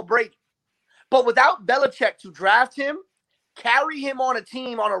 that's all Brady. But without Belichick to draft him, carry him on a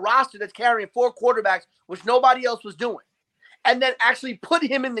team, on a roster that's carrying 4 quarterbacks, which nobody else was doing, and then actually put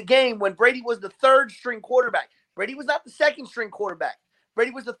him in the game when Brady was the 3rd string quarterback. Brady was not the 2nd string quarterback.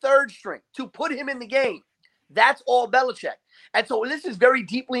 Brady was the 3rd string. To put him in the game, that's all Belichick. And so this is very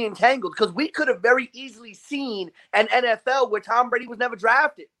deeply entangled because we could have very easily seen an NFL where Tom Brady was never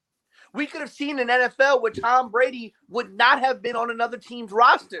drafted. We could have seen an NFL where Tom Brady would not have been on another team's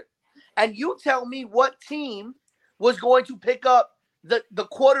roster. And you tell me what team was going to pick up the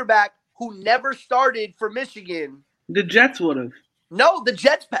quarterback who never started for Michigan. The Jets would have. No, the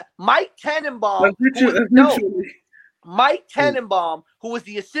Jets. Mike Tannenbaum. Mike Tannenbaum, who was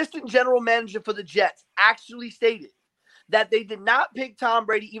the assistant general manager for the Jets, actually stated that they did not pick Tom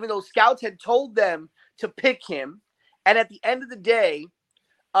Brady, even though scouts had told them to pick him. And at the end of the day,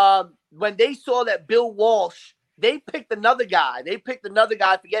 when they saw that Bill Walsh, they picked another guy.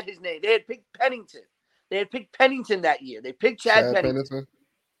 I forget his name. They had picked Pennington. That year. They picked Chad Pennington.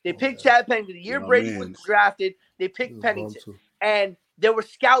 They picked Chad Pennington. The year Brady was drafted, they picked Pennington. And there were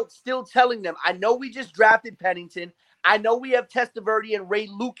scouts still telling them, I know we just drafted Pennington. I know we have Testaverde and Ray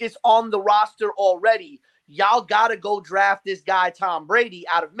Lucas on the roster already. Y'all got to go draft this guy, Tom Brady,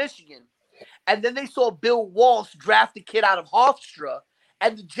 out of Michigan. And then they saw Bill Walsh draft the kid out of Hofstra,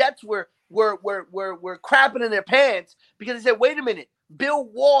 and the Jets were crapping in their pants because they said, wait a minute, Bill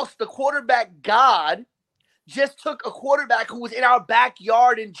Walsh, the quarterback god, just took a quarterback who was in our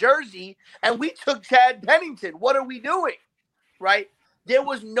backyard in Jersey, and we took Chad Pennington. What are we doing? Right? There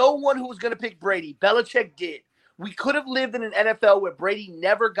was no one who was going to pick Brady. Belichick did. We could have lived in an NFL where Brady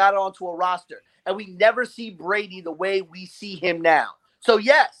never got onto a roster, and we never see Brady the way we see him now. So,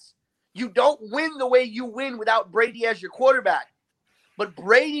 yes, you don't win the way you win without Brady as your quarterback. But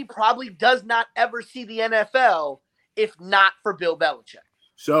Brady probably does not ever see the NFL if not for Bill Belichick.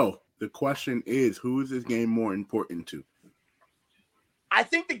 So the question is, who is this game more important to? I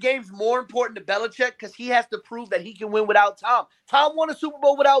think the game's more important to Belichick because he has to prove that he can win without Tom. Tom won a Super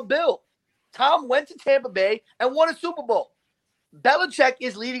Bowl without Bill. Tom went to Tampa Bay and won a Super Bowl. Belichick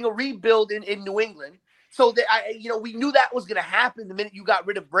is leading a rebuild in New England. So we knew that was going to happen the minute you got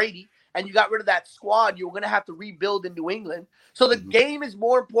rid of Brady and you got rid of that squad. You were going to have to rebuild in New England. So the game is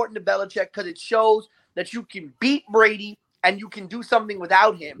more important to Belichick because it shows that you can beat Brady and you can do something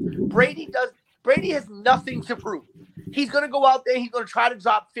without him. Brady has nothing to prove. He's going to go out there. He's going to try to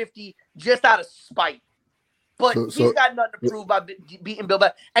drop 50 just out of spite. But he's got nothing to prove by beating Bill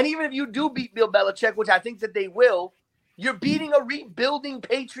Belichick. And even if you do beat Bill Belichick, which I think that they will, You're beating a rebuilding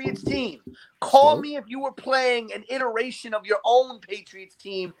Patriots team. Call me if you were playing an iteration of your own Patriots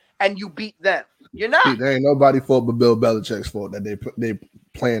team and you beat them. You're not. There ain't nobody fault but Bill Belichick's fault that they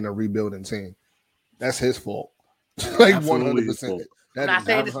playing a rebuilding team. That's his fault. Like 100%. I'm not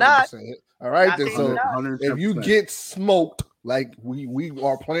saying it's not. All right, then. So if you get smoked, like we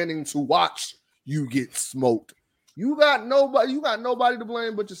are planning to watch you get smoked, you got nobody to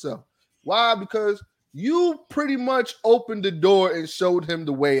blame but yourself. Why? Because you pretty much opened the door and showed him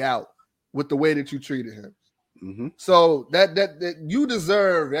the way out with the way that you treated him. Mm-hmm. So that you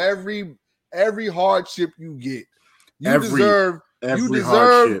deserve every hardship you get. You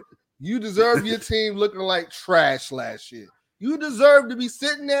deserve your team looking like trash last year. You deserve to be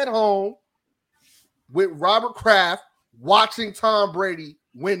sitting at home with Robert Kraft watching Tom Brady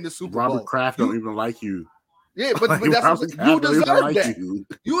win the Super Bowl. Robert Kraft don't even like you. Yeah, but that's you deserve that.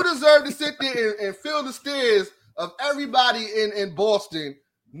 You deserve to sit there and feel the stares of everybody in Boston,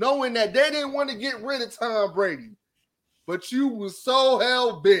 knowing that they didn't want to get rid of Tom Brady, but you was so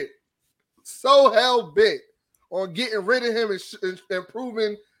hell bent on getting rid of him and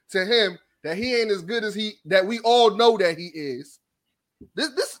proving to him that he ain't as good as that we all know that he is.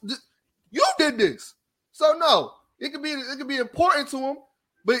 This you did this, so no, it could be important to him,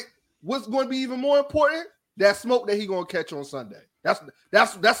 but what's going to be even more important? That smoke that he gonna catch on Sunday. That's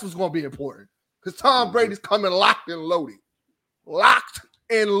what's gonna be important. Because Tom Brady's coming locked and loaded.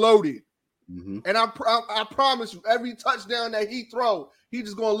 Mm-hmm. And I promise you, every touchdown that he throw, he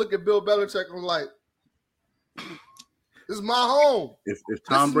just gonna look at Bill Belichick and like, this is my home. If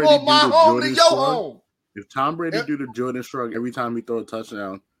Tom Brady do the Jordan shrug, if Tom Brady do the Jordan shrug every time he throw a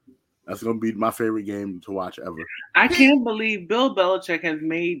touchdown, that's gonna be my favorite game to watch ever. I can't believe Bill Belichick has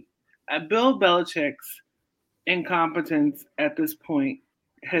made Bill Belichick's incompetence at this point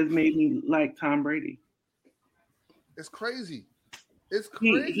has made me like Tom Brady. It's crazy. It's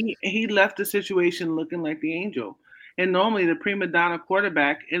crazy. He left the situation looking like the angel. And normally the prima donna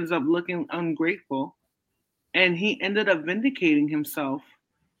quarterback ends up looking ungrateful. And he ended up vindicating himself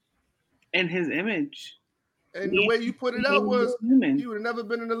and his image. And the way you put it out was he would have never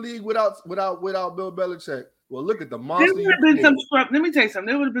been in the league without Bill Belichick. Well, look at the monster. There would have been some scrub. Let me tell you something.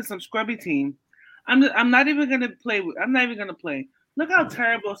 There would have been some scrubby team. I'm not even gonna play. I'm not even gonna play. Look how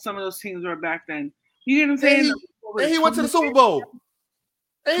terrible some of those teams were back then. You get what I'm saying? And he went to the Super Bowl.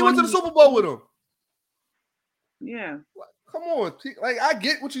 And he went to the Super Bowl with him. Yeah. Come on. Like, I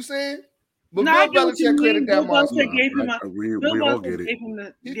get what you're saying. But Bill Belichick created that monster. We all get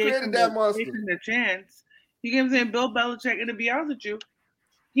it. He created that monster. Gave him the chance. You get what I'm saying? Bill Belichick, and to be honest with you,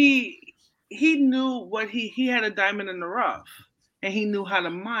 he knew what he had a diamond in the rough, and he knew how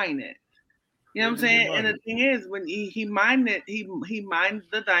to mine it. You know what I'm saying? And the thing is, when he mined it, he mined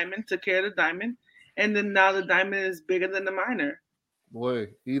the diamond, took care of the diamond, and then now the diamond is bigger than the miner. Boy,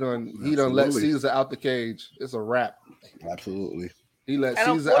 he done let Caesar out the cage. It's a wrap. Absolutely. He let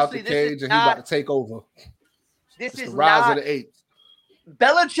Caesar out the cage, and he about to take over. This is the rise of the eights.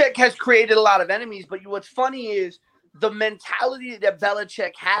 Belichick has created a lot of enemies, but what's funny is the mentality that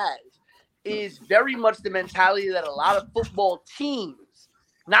Belichick has is very much the mentality that a lot of football teams,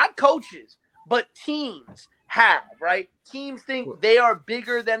 not coaches, but teams have, right? Teams think they are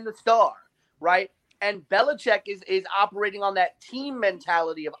bigger than the star, right? And Belichick is operating on that team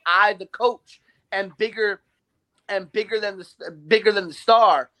mentality of I, the coach, am bigger than the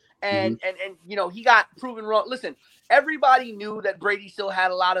star. And you know, he got proven wrong. Listen, everybody knew that Brady still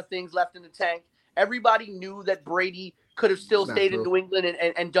had a lot of things left in the tank. Everybody knew that Brady could have still stayed in New England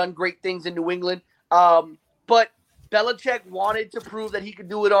and done great things in New England. But Belichick wanted to prove that he could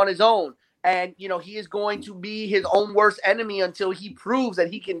do it on his own. And, you know, he is going to be his own worst enemy until he proves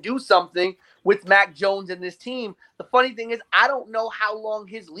that he can do something with Mac Jones and this team. The funny thing is, I don't know how long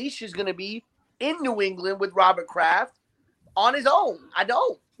his leash is going to be in New England with Robert Kraft on his own. I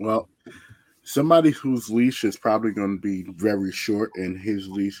don't. Well, somebody whose leash is probably going to be very short, and his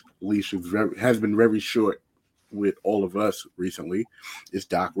leash has been very short with all of us recently, is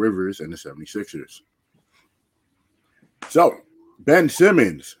Doc Rivers and the 76ers. So, Ben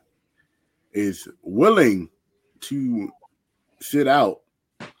Simmons is willing to sit out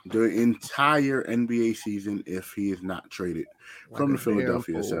the entire NBA season if he is not traded from the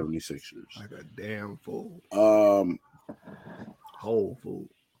Philadelphia 76ers. Like a damn fool. Whole fool.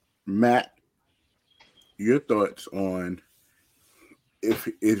 Matt, your thoughts on if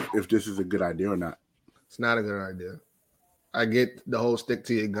this is a good idea or not? It's not a good idea. I get the whole stick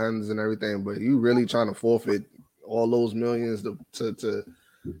to your guns and everything, but you really trying to forfeit all those millions to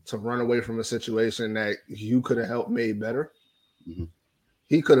run away from a situation that you could have helped made better. Mm-hmm.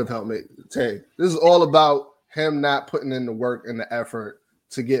 He could have helped make. Hey, this is all about him not putting in the work and the effort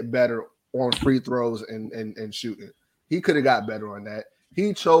to get better on free throws and shooting. He could have got better on that.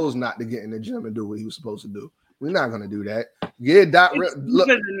 He chose not to get in the gym and do what he was supposed to do. We're not going to do that. Yeah, it's deeper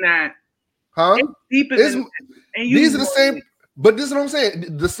than that. Huh? It's deeper than that. These are the same, but this is what I'm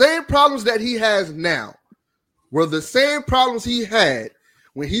saying. The same problems that he has now were the same problems he had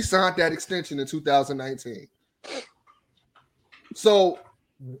when he signed that extension in 2019. So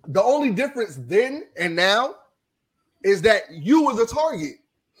the only difference then and now is that you were the target.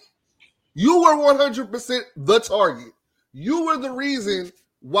 You were 100% the target. You were the reason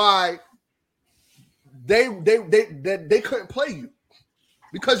why they couldn't play you,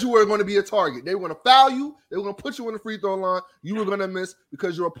 because you were going to be a target. They were going to foul you. They were going to put you in the free throw line. You were going to miss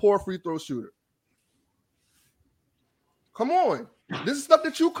because you're a poor free throw shooter. Come on. This is stuff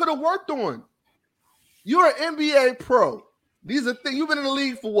that you could have worked on. You're an NBA pro. These are things. You've been in the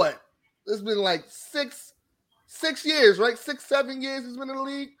league for what? It's been like six years, right? 6-7 years he's been in the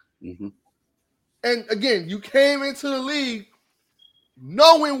league. Mm-hmm. And again, you came into the league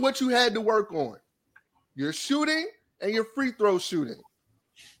knowing what you had to work on. Your shooting and your free throw shooting.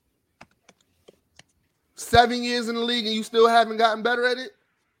 7 years in the league and you still haven't gotten better at it?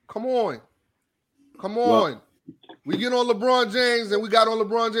 Come on. Well, we get on LeBron James and we got on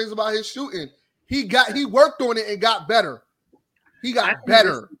LeBron James about his shooting. He worked on it and got better. He got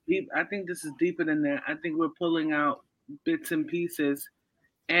better. I think this is deeper than that. I think we're pulling out bits and pieces,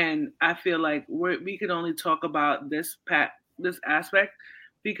 and I feel like we can only talk about this aspect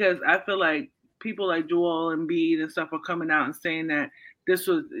because I feel like people like Joel Embiid and stuff are coming out and saying that this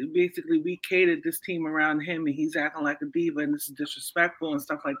was basically we catered this team around him and he's acting like a diva and this is disrespectful and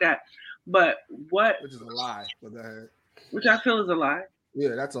stuff like that. But which is a lie. Which I feel is a lie.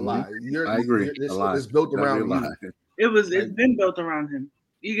 Yeah, that's a lie. I agree. It's built around you. It's been built around him.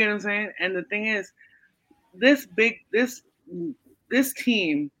 You get what I'm saying? And the thing is, this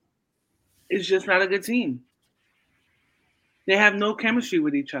team is just not a good team. They have no chemistry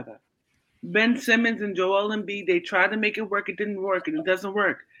with each other. Ben Simmons and Joel Embiid, they tried to make it work. It didn't work, and it doesn't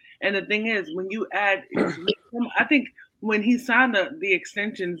work. And the thing is, when you add, I think when he signed the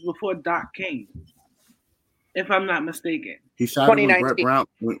extensions before Doc came, if I'm not mistaken. He signed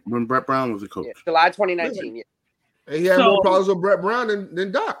when Brett Brown was a coach. Yeah, July 2019, yeah. And he had more problems with Brett Brown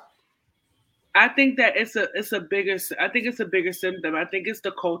than Doc. I think that it's a bigger symptom. I think it's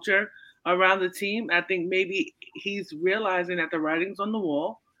the culture around the team. I think maybe he's realizing that the writing's on the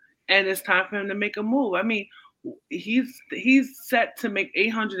wall and it's time for him to make a move. I mean, he's set to make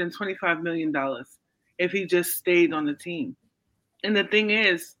 $825 million if he just stayed on the team. And the thing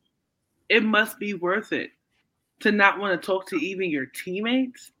is, it must be worth it to not want to talk to even your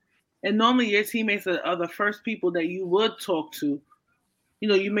teammates. And normally your teammates are the first people that you would talk to. You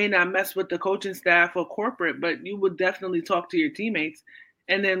know, you may not mess with the coaching staff or corporate, but you would definitely talk to your teammates.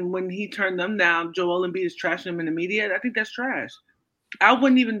 And then when he turned them down, Joel Embiid is trashing him in the media. I think that's trash.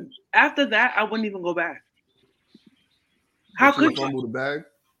 After that, I wouldn't even go back. How could you fumble the bag?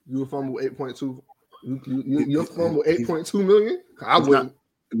 You would fumble 8.2. You fumble 8.2 million? I wouldn't.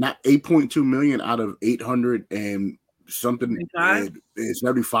 Not 8.2 million out of 800 and something. It's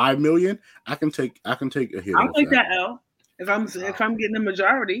 75 million. I can take a hit. I'll take that L if I'm getting the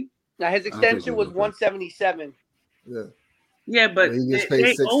majority. Now his extension was 177. Yeah. Yeah, but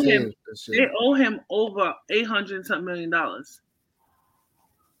they owe him over $800 million.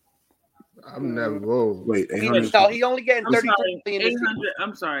 I'm never whoa. Wait, so he only getting 33 million.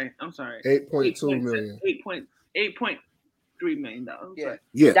 I'm sorry. 8.2 million. 8.3 million.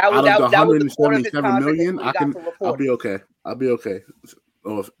 Yeah. That was 177 million. I'll be okay.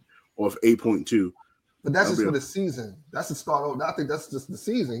 Or 8.2. But that's just for the season. That's the start. I think that's just the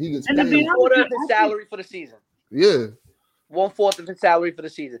season. He gets paid. And 1/4 of his salary for the season. Yeah. 1/4 of his salary for the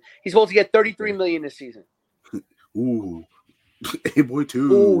season. He's supposed to get 33 million this season. Ooh. 8.2.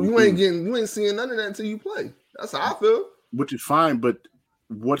 Ooh, you ain't seeing none of that until you play. That's how I feel. Which is fine, but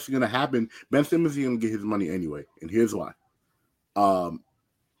what's gonna happen? Ben Simmons is gonna get his money anyway, and here's why.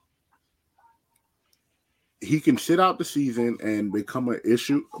 He can sit out the season and become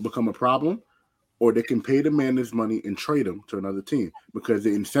a problem, or they can pay the man his money and trade him to another team, because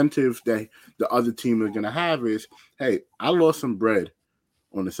the incentive that the other team is going to have is, hey, I lost some bread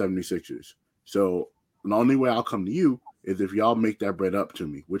on the 76ers. So the only way I'll come to you is if y'all make that bread up to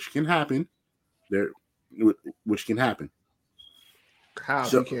me, which can happen. Which can happen. How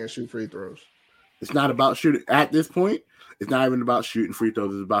he can't shoot free throws. It's not about shooting. At this point, it's not even about shooting free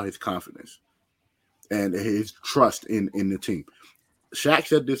throws. It's about his confidence and his trust in the team. Shaq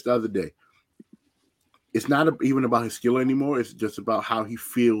said this the other day. it's not even about his skill anymore. It's just about how he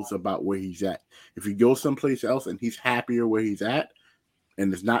feels about where he's at. If he goes someplace else and he's happier where he's at,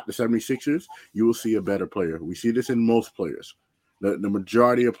 and it's not the 76ers, you will see a better player. We see this in most players. The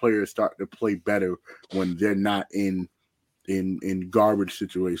majority of players start to play better when they're not in garbage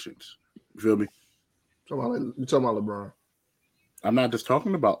situations. You feel me? You're talking about LeBron. I'm not just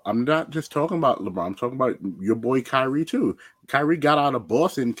talking about LeBron. I'm talking about your boy Kyrie too. Kyrie got out of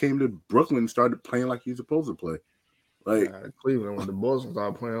Boston, came to Brooklyn, and started playing like he's supposed to play. Like Cleveland, when the Boston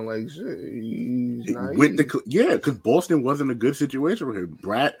started playing like shit, because Boston wasn't a good situation for him.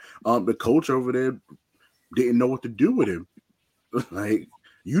 Brad, the coach over there, didn't know what to do with him. Like,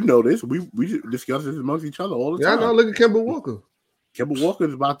 you know this. We discuss this amongst each other all the time. Yeah, I know. Look at Kemba Walker. Kemba Walker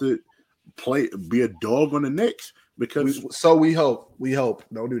is about to be a dog on the Knicks because. We hope.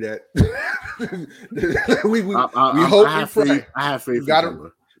 Don't do that. we hope. I have faith.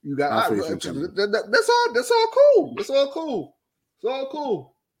 You got faith in Kemba. That's all cool. It's all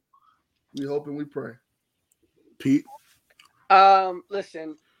cool. We hope and we pray. Pete.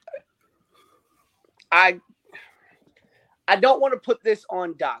 Listen. I don't want to put this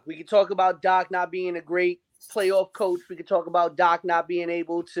on Doc. We can talk about Doc not being a great playoff coach. We can talk about Doc not being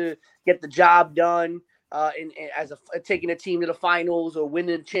able to get the job done taking a team to the finals or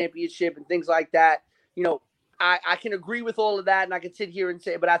winning a championship and things like that. You know, I can agree with all of that, and I can sit here and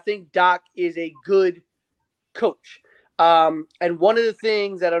say, but I think Doc is a good coach. And one of the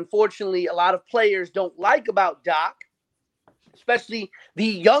things that unfortunately a lot of players don't like about Doc, especially the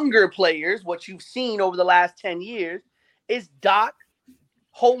younger players, what you've seen over the last 10 years, is Doc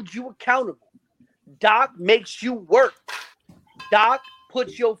holds you accountable. Doc makes you work. Doc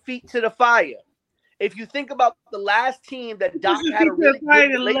puts your feet to the fire. If you think about the last team that Doc had a really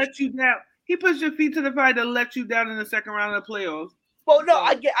good relationship, let you down. He puts your feet to the fire to let you down in the second round of the playoffs. Well, no,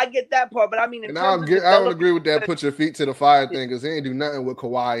 I get that part, but I mean, I don't agree with that. Put your feet to the fire thing because they ain't do nothing with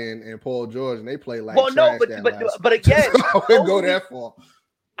Kawhi and Paul George, and they play like. Well, no, but again, I wouldn't go that far.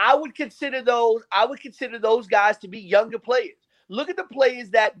 I would consider those guys to be younger players. Look at the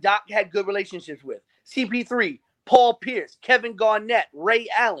players that Doc had good relationships with: CP3, Paul Pierce, Kevin Garnett, Ray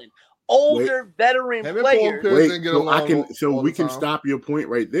Allen, older veteran players. We can stop your point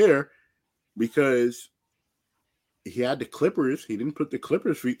right there because he had the Clippers. He didn't put the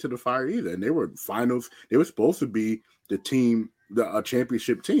Clippers' feet to the fire either, and they were finals. They were supposed to be the team, a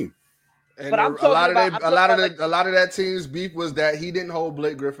championship team. And but a lot of that team's beef was that he didn't hold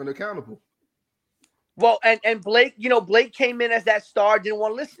Blake Griffin accountable. Well, and Blake, Blake came in as that star, didn't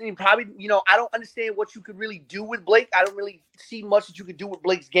want to listen. He probably, I don't understand what you could really do with Blake. I don't really see much that you could do with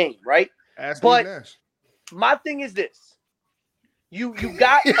Blake's game, right? But my thing is this: you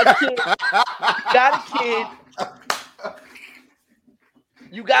got a kid,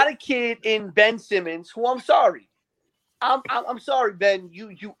 you got a kid in Ben Simmons, who I'm sorry. I'm sorry, Ben.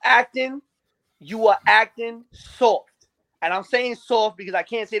 You are acting soft. And I'm saying soft because I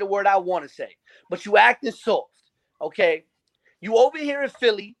can't say the word I want to say. But you acting soft. Okay? You over here in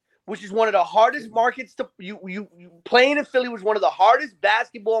Philly, which is one of the hardest markets to you playing in Philly was one of the hardest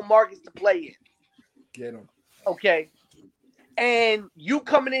basketball markets to play in. Get him. Okay. And you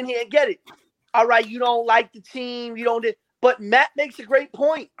coming in here and get it. All right, you don't like the team, but Matt makes a great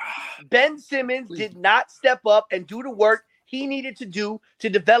point. Ben Simmons did not step up and do the work he needed to do to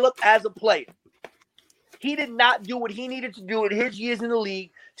develop as a player. He did not do what he needed to do in his years in the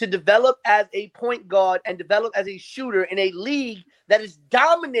league to develop as a point guard and develop as a shooter in a league that is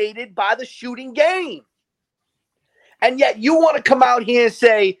dominated by the shooting game. And yet you want to come out here and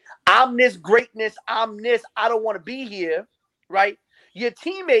say, I'm this greatness, I'm this, I don't want to be here, right? Your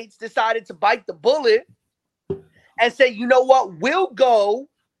teammates decided to bite the bullet and say, you know what, we'll go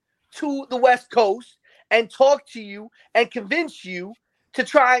to the West Coast and talk to you and convince you to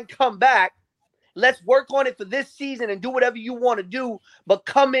try and come back. Let's work on it for this season and do whatever you want to do, but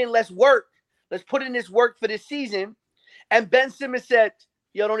come in, let's work. Let's put in this work for this season. And Ben Simmons said,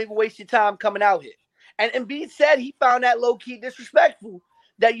 yo, don't even waste your time coming out here. And Embiid said he found that low-key disrespectful,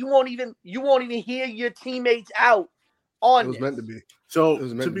 that you won't even hear your teammates out on it. It was meant to be. So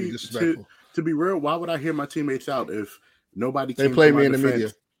to be real, why would I hear my teammates out if nobody came They played to my me in defense? the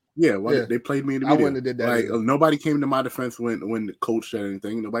media. Yeah, they played me in the media. I wouldn't have did that. Like, nobody came to my defense when the coach said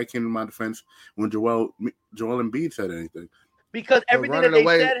anything. Nobody came to my defense when Joel Embiid said anything. Because everything that they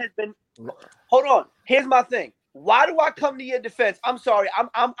said has been. Hold on. Here's my thing. Why do I come to your defense? I'm sorry.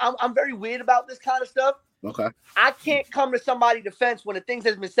 I'm very weird about this kind of stuff. Okay. I can't come to somebody's defense when the things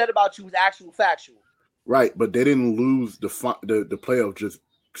that's been said about you is actual factual. Right, but they didn't lose the playoff just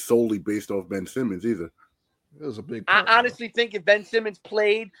solely based off Ben Simmons either. It was a big. I honestly think if Ben Simmons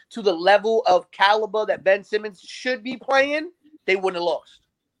played to the level of caliber that Ben Simmons should be playing, they wouldn't have lost.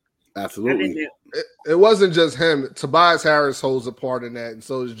 Absolutely. It wasn't just him. Tobias Harris holds a part in that, and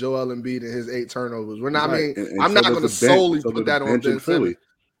so does Joel Embiid and his 8 turnovers. We're not. Right. I'm not going to solely put that on Ben Philly. Simmons.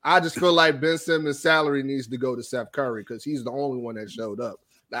 I just feel like Ben Simmons' salary needs to go to Steph Curry because he's the only one that showed up.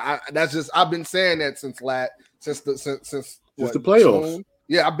 I've been saying that since the playoffs. June.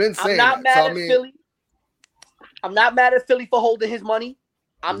 Yeah, I've been saying. I'm not mad at Philly. I'm not mad at Philly for holding his money.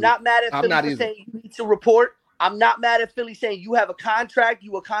 I'm not mad at Philly for saying you need to report. I'm not mad at Philly saying you have a contract.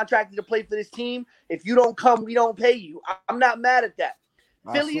 You were contracted to play for this team. If you don't come, we don't pay you. I'm not mad at that.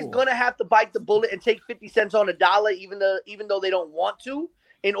 Philly is going to have to bite the bullet and take 50 cents on a dollar, even though they don't want to,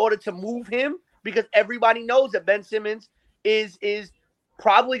 in order to move him, because everybody knows that Ben Simmons is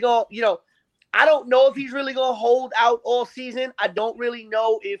probably going to, I don't know if he's really going to hold out all season. I don't really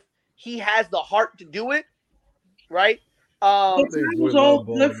know if he has the heart to do it, right? It was all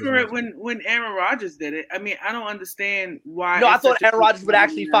good for it when Aaron Rodgers did it. I mean, I don't understand why. No, I thought Aaron Rodgers would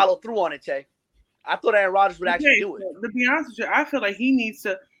actually follow through on it, Tay. I thought Aaron Rodgers would actually do it. To be honest with you, I feel like he needs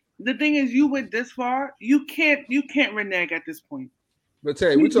to. The thing is, you went this far, you can't renege at this point. But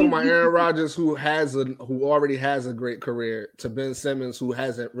Tay, we're talking about Aaron Rodgers, who already has a great career, to Ben Simmons, who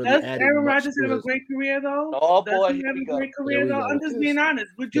hasn't really. Does Aaron Rodgers have a great career though? Oh boy, does he have a great career though? I'm just being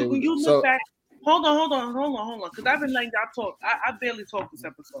honest. When you look back. Hold on. Because I've been letting y'all talk. I barely talked this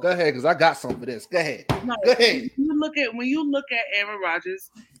episode. Go ahead, because I got something for this. Go ahead. Go ahead. When you look at Aaron Rodgers'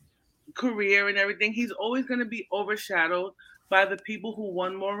 career and everything, he's always going to be overshadowed by the people who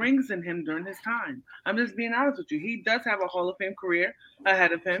won more rings than him during his time. I'm just being honest with you. He does have a Hall of Fame career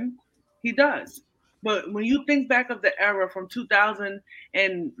ahead of him. He does. But when you think back of the era from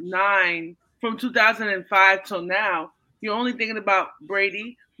 2009, from 2005 till now, you're only thinking about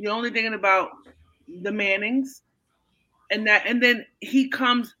Brady. You're only thinking about the Mannings, and then he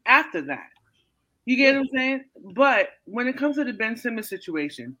comes after that. You get what I'm saying? But when it comes to the Ben Simmons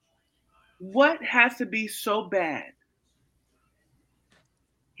situation, what has to be so bad?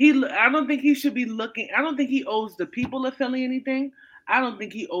 I don't think he should be looking. I don't think he owes the people of Philly anything. I don't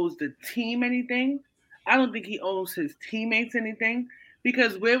think he owes the team anything. I don't think he owes his teammates anything,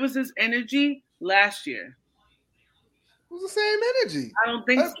 because where was his energy last year? It was the same energy. I don't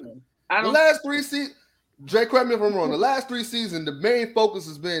think so. The last 3 seasons, Jay, correct me if I'm wrong. The last 3 seasons, the main focus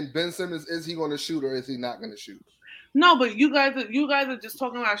has been Ben Simmons. Is he going to shoot or is he not going to shoot? No, but you guys are just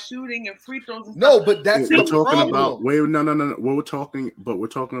talking about shooting and free throws. And no, but that's we're talking about. Wait, no. We're talking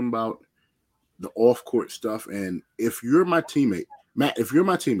about the off-court stuff. And if you're my teammate, Matt,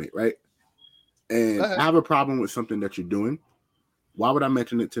 right, and I have a problem with something that you're doing, why would I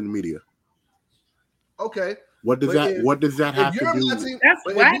mention it to the media? Okay. What does that have to do?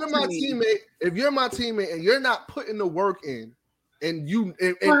 If you're my teammate and you're not putting the work in, and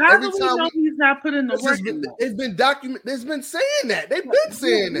every time he's not putting the work in, it's been documented. They've been saying that. They've been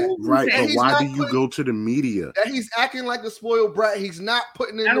saying that. Right, but why do you go to the media? That he's acting like a spoiled brat. He's not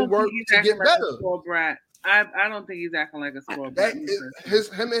putting in the work to get better. Spoiled brat. I don't think he's acting like a spoiled brat. Him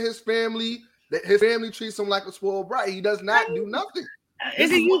and his family treats him like a spoiled brat. He does not do nothing.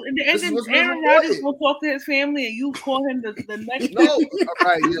 And then Aaron Rodgers will talk to his family, and you call him the next. No, all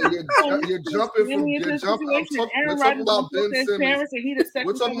right, you're jumping from. We're talking about Ben Simmons.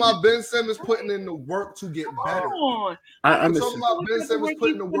 We're talking about Ben Simmons putting in the work to get better. We're talking about Ben Simmons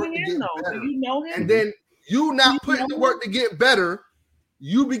putting the work to get better. Do you know him? And then you not putting the work to get better,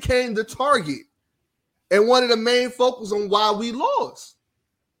 you became the target and one of the main focus on why we lost.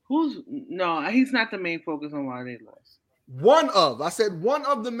 He's not the main focus on why they lost. One of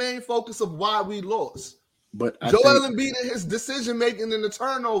the main focus of why we lost. But Joel Embiid and his decision making and the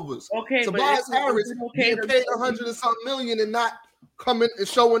turnovers. Okay, Tobias Harris being paid $100 and something million and not coming and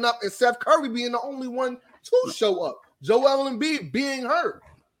showing up, and Steph Curry being the only one to show up. Joel Embiid being hurt.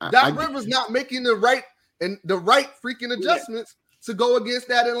 Doc Rivers not making the right freaking adjustments to go against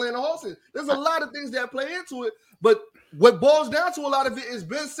that Atlanta Hawks. There's a lot of things that play into it, but what boils down to a lot of it is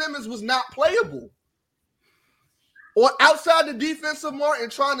Ben Simmons was not playable. Or outside the defensive mark and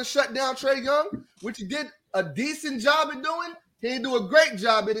trying to shut down Trae Young, which he did a decent job at doing. He didn't do a great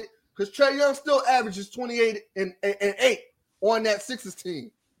job at it because Trae Young still averages 28 and 8 on that Sixers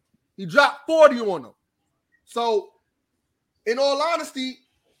team. He dropped 40 on them. So, in all honesty,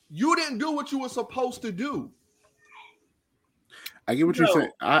 you didn't do what you were supposed to do. I get what you're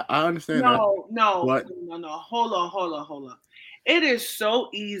saying. I understand that. No. Hold on. It is so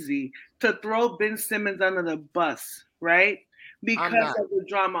easy to throw Ben Simmons under the bus, right? Because of the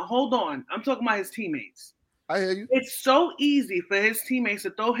drama. Hold on. I'm talking about his teammates. I hear you. It's so easy for his teammates to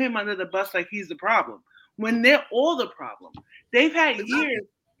throw him under the bus like he's the problem. when they're all the problem. They've had years.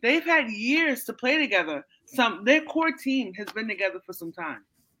 They've had years to play together. Their core team has been together for some time.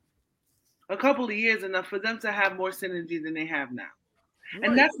 A couple of years, enough for them to have more synergy than they have now. Right.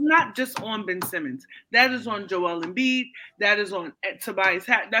 And that's not just on Ben Simmons. That is on Joel Embiid. That is on Tobias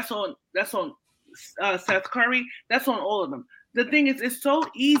Harris. That's on Seth Curry. That's on all of them. The thing is, it's so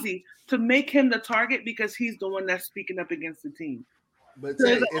easy to make him the target because he's the one that's speaking up against the team. But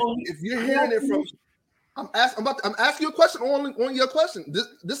Tay, if you're hearing it from, I'm asking you a question on your question.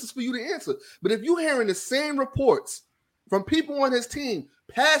 This is for you to answer. But if you're hearing the same reports from people on his team,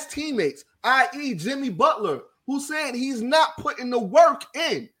 past teammates, i.e. Jimmy Butler, who's saying he's not putting the work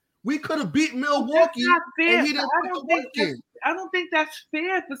in. We could have beat Milwaukee and he didn't put the work in. I don't think that's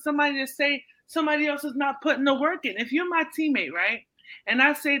fair for somebody to say somebody else is not putting the work in. If you're my teammate, right? And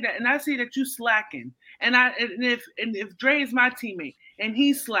I say that you slacking, and if Dre is my teammate and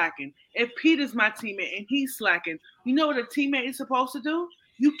he's slacking, if Pete is my teammate and he's slacking, you know what a teammate is supposed to do?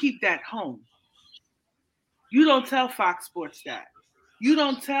 You keep that home. You don't tell Fox Sports that. You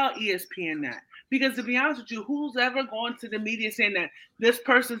don't tell ESPN that. Because to be honest with you, who's ever going to the media saying that this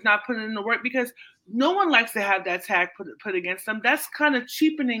person's not putting in the work? Because no one likes to have that tag put against them. That's kind of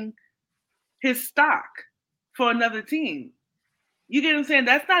cheapening his stock for another team. You get what I'm saying?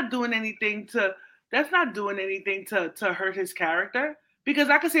 That's not doing anything to hurt his character. Because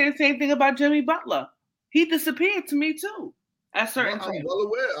I could say the same thing about Jimmy Butler. He disappeared to me too at certain times.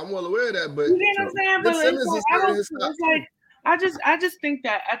 I'm well aware of that, but you get what I'm saying? But I just think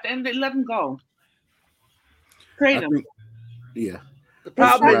that at the end they let him go. Trade him. The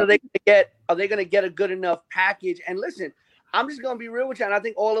problem is, are they going to get a good enough package? And listen, I'm just going to be real with you, and I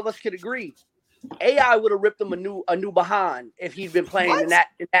think all of us could agree. AI would have ripped him a new behind if he'd been playing in that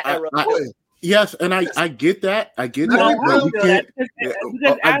era. Yes, and I get that. I get that, but we can't.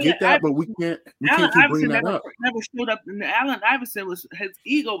 I get that, but we can't keep bringing that up. Never showed up. And Allen Iverson his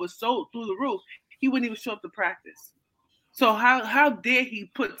ego was so through the roof. He wouldn't even show up to practice. So how dare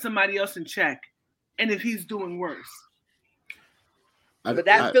he put somebody else in check? And if he's doing worse. But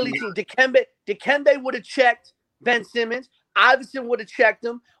that Philly team, Dikembe would have checked Ben Simmons. Iverson would have checked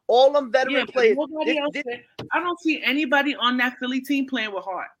him. All them veteran players. I don't see anybody on that Philly team playing with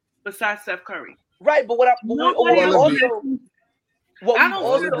heart besides Steph Curry. Right, but I don't feel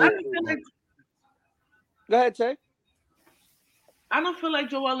like. Go ahead, Tay. I don't feel like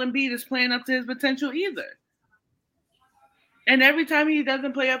Joel Embiid is playing up to his potential either. And every time he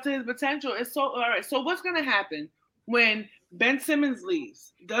doesn't play up to his potential, it's so all right. So what's going to happen when Ben Simmons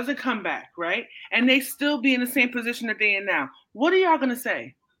leaves, doesn't come back, right? And they still be in the same position that they're in now? What are y'all going to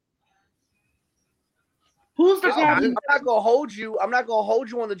say? Who's the problem? I'm not going to hold you. I'm not going to hold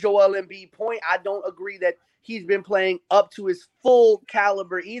you on the Joel Embiid point. I don't agree that he's been playing up to his full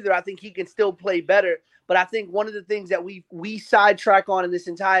caliber either. I think he can still play better. But I think one of the things that we sidetrack on in this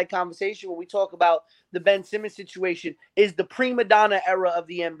entire conversation when we talk about the Ben Simmons situation is the prima donna era of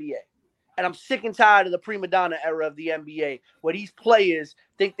the NBA. And I'm sick and tired of the prima donna era of the NBA, where these players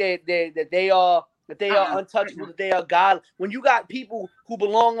think that they are untouchable, that they are God. When you got people who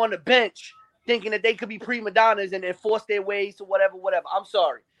belong on the bench thinking that they could be prima donnas and force their ways to whatever. I'm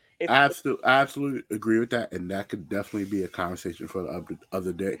sorry. I absolutely agree with that, and that could definitely be a conversation for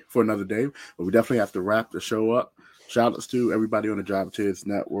another day. But we definitely have to wrap the show up. Shout outs to everybody on the Drive Tips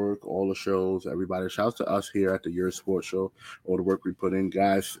Network, all the shows, everybody. Shouts to us here at the Your Sports Show, all the work we put in,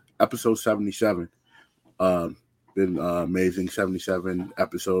 guys. Episode 77, been amazing. 77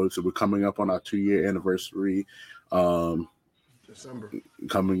 episodes. So we're coming up on our 2-year anniversary. December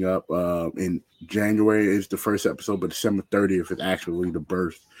coming up in January is the first episode, but December 30th is actually the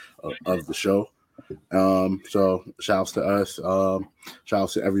birth of the show. So shouts to us,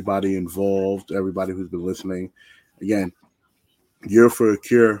 shouts to everybody involved, everybody who's been listening. Again, Year for a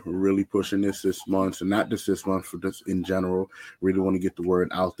Cure, we're really pushing this month, and not just this month, for this in general. Really want to get the word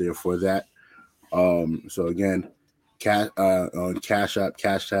out there for that. So again, on Cash App,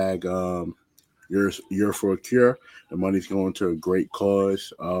 hashtag Year for a Cure. The money's going to a great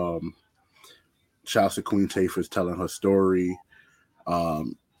cause. Shouts to Queen Tay for telling her story.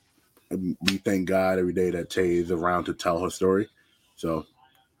 We thank God every day that Tay is around to tell her story. So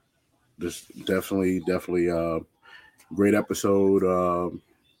just definitely great episode.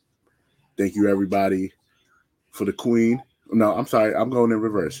 Thank you everybody for the Queen. No, I'm sorry. I'm going in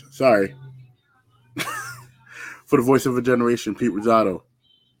reverse. Sorry. For the voice of a generation, Pete Rosado.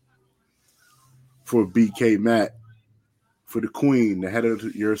 For BK Matt. For the Queen, the head of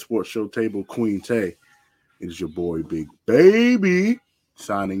your sports show table, Queen Tay. It is your boy, Big Baby,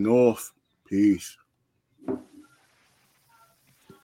 signing off. Peace.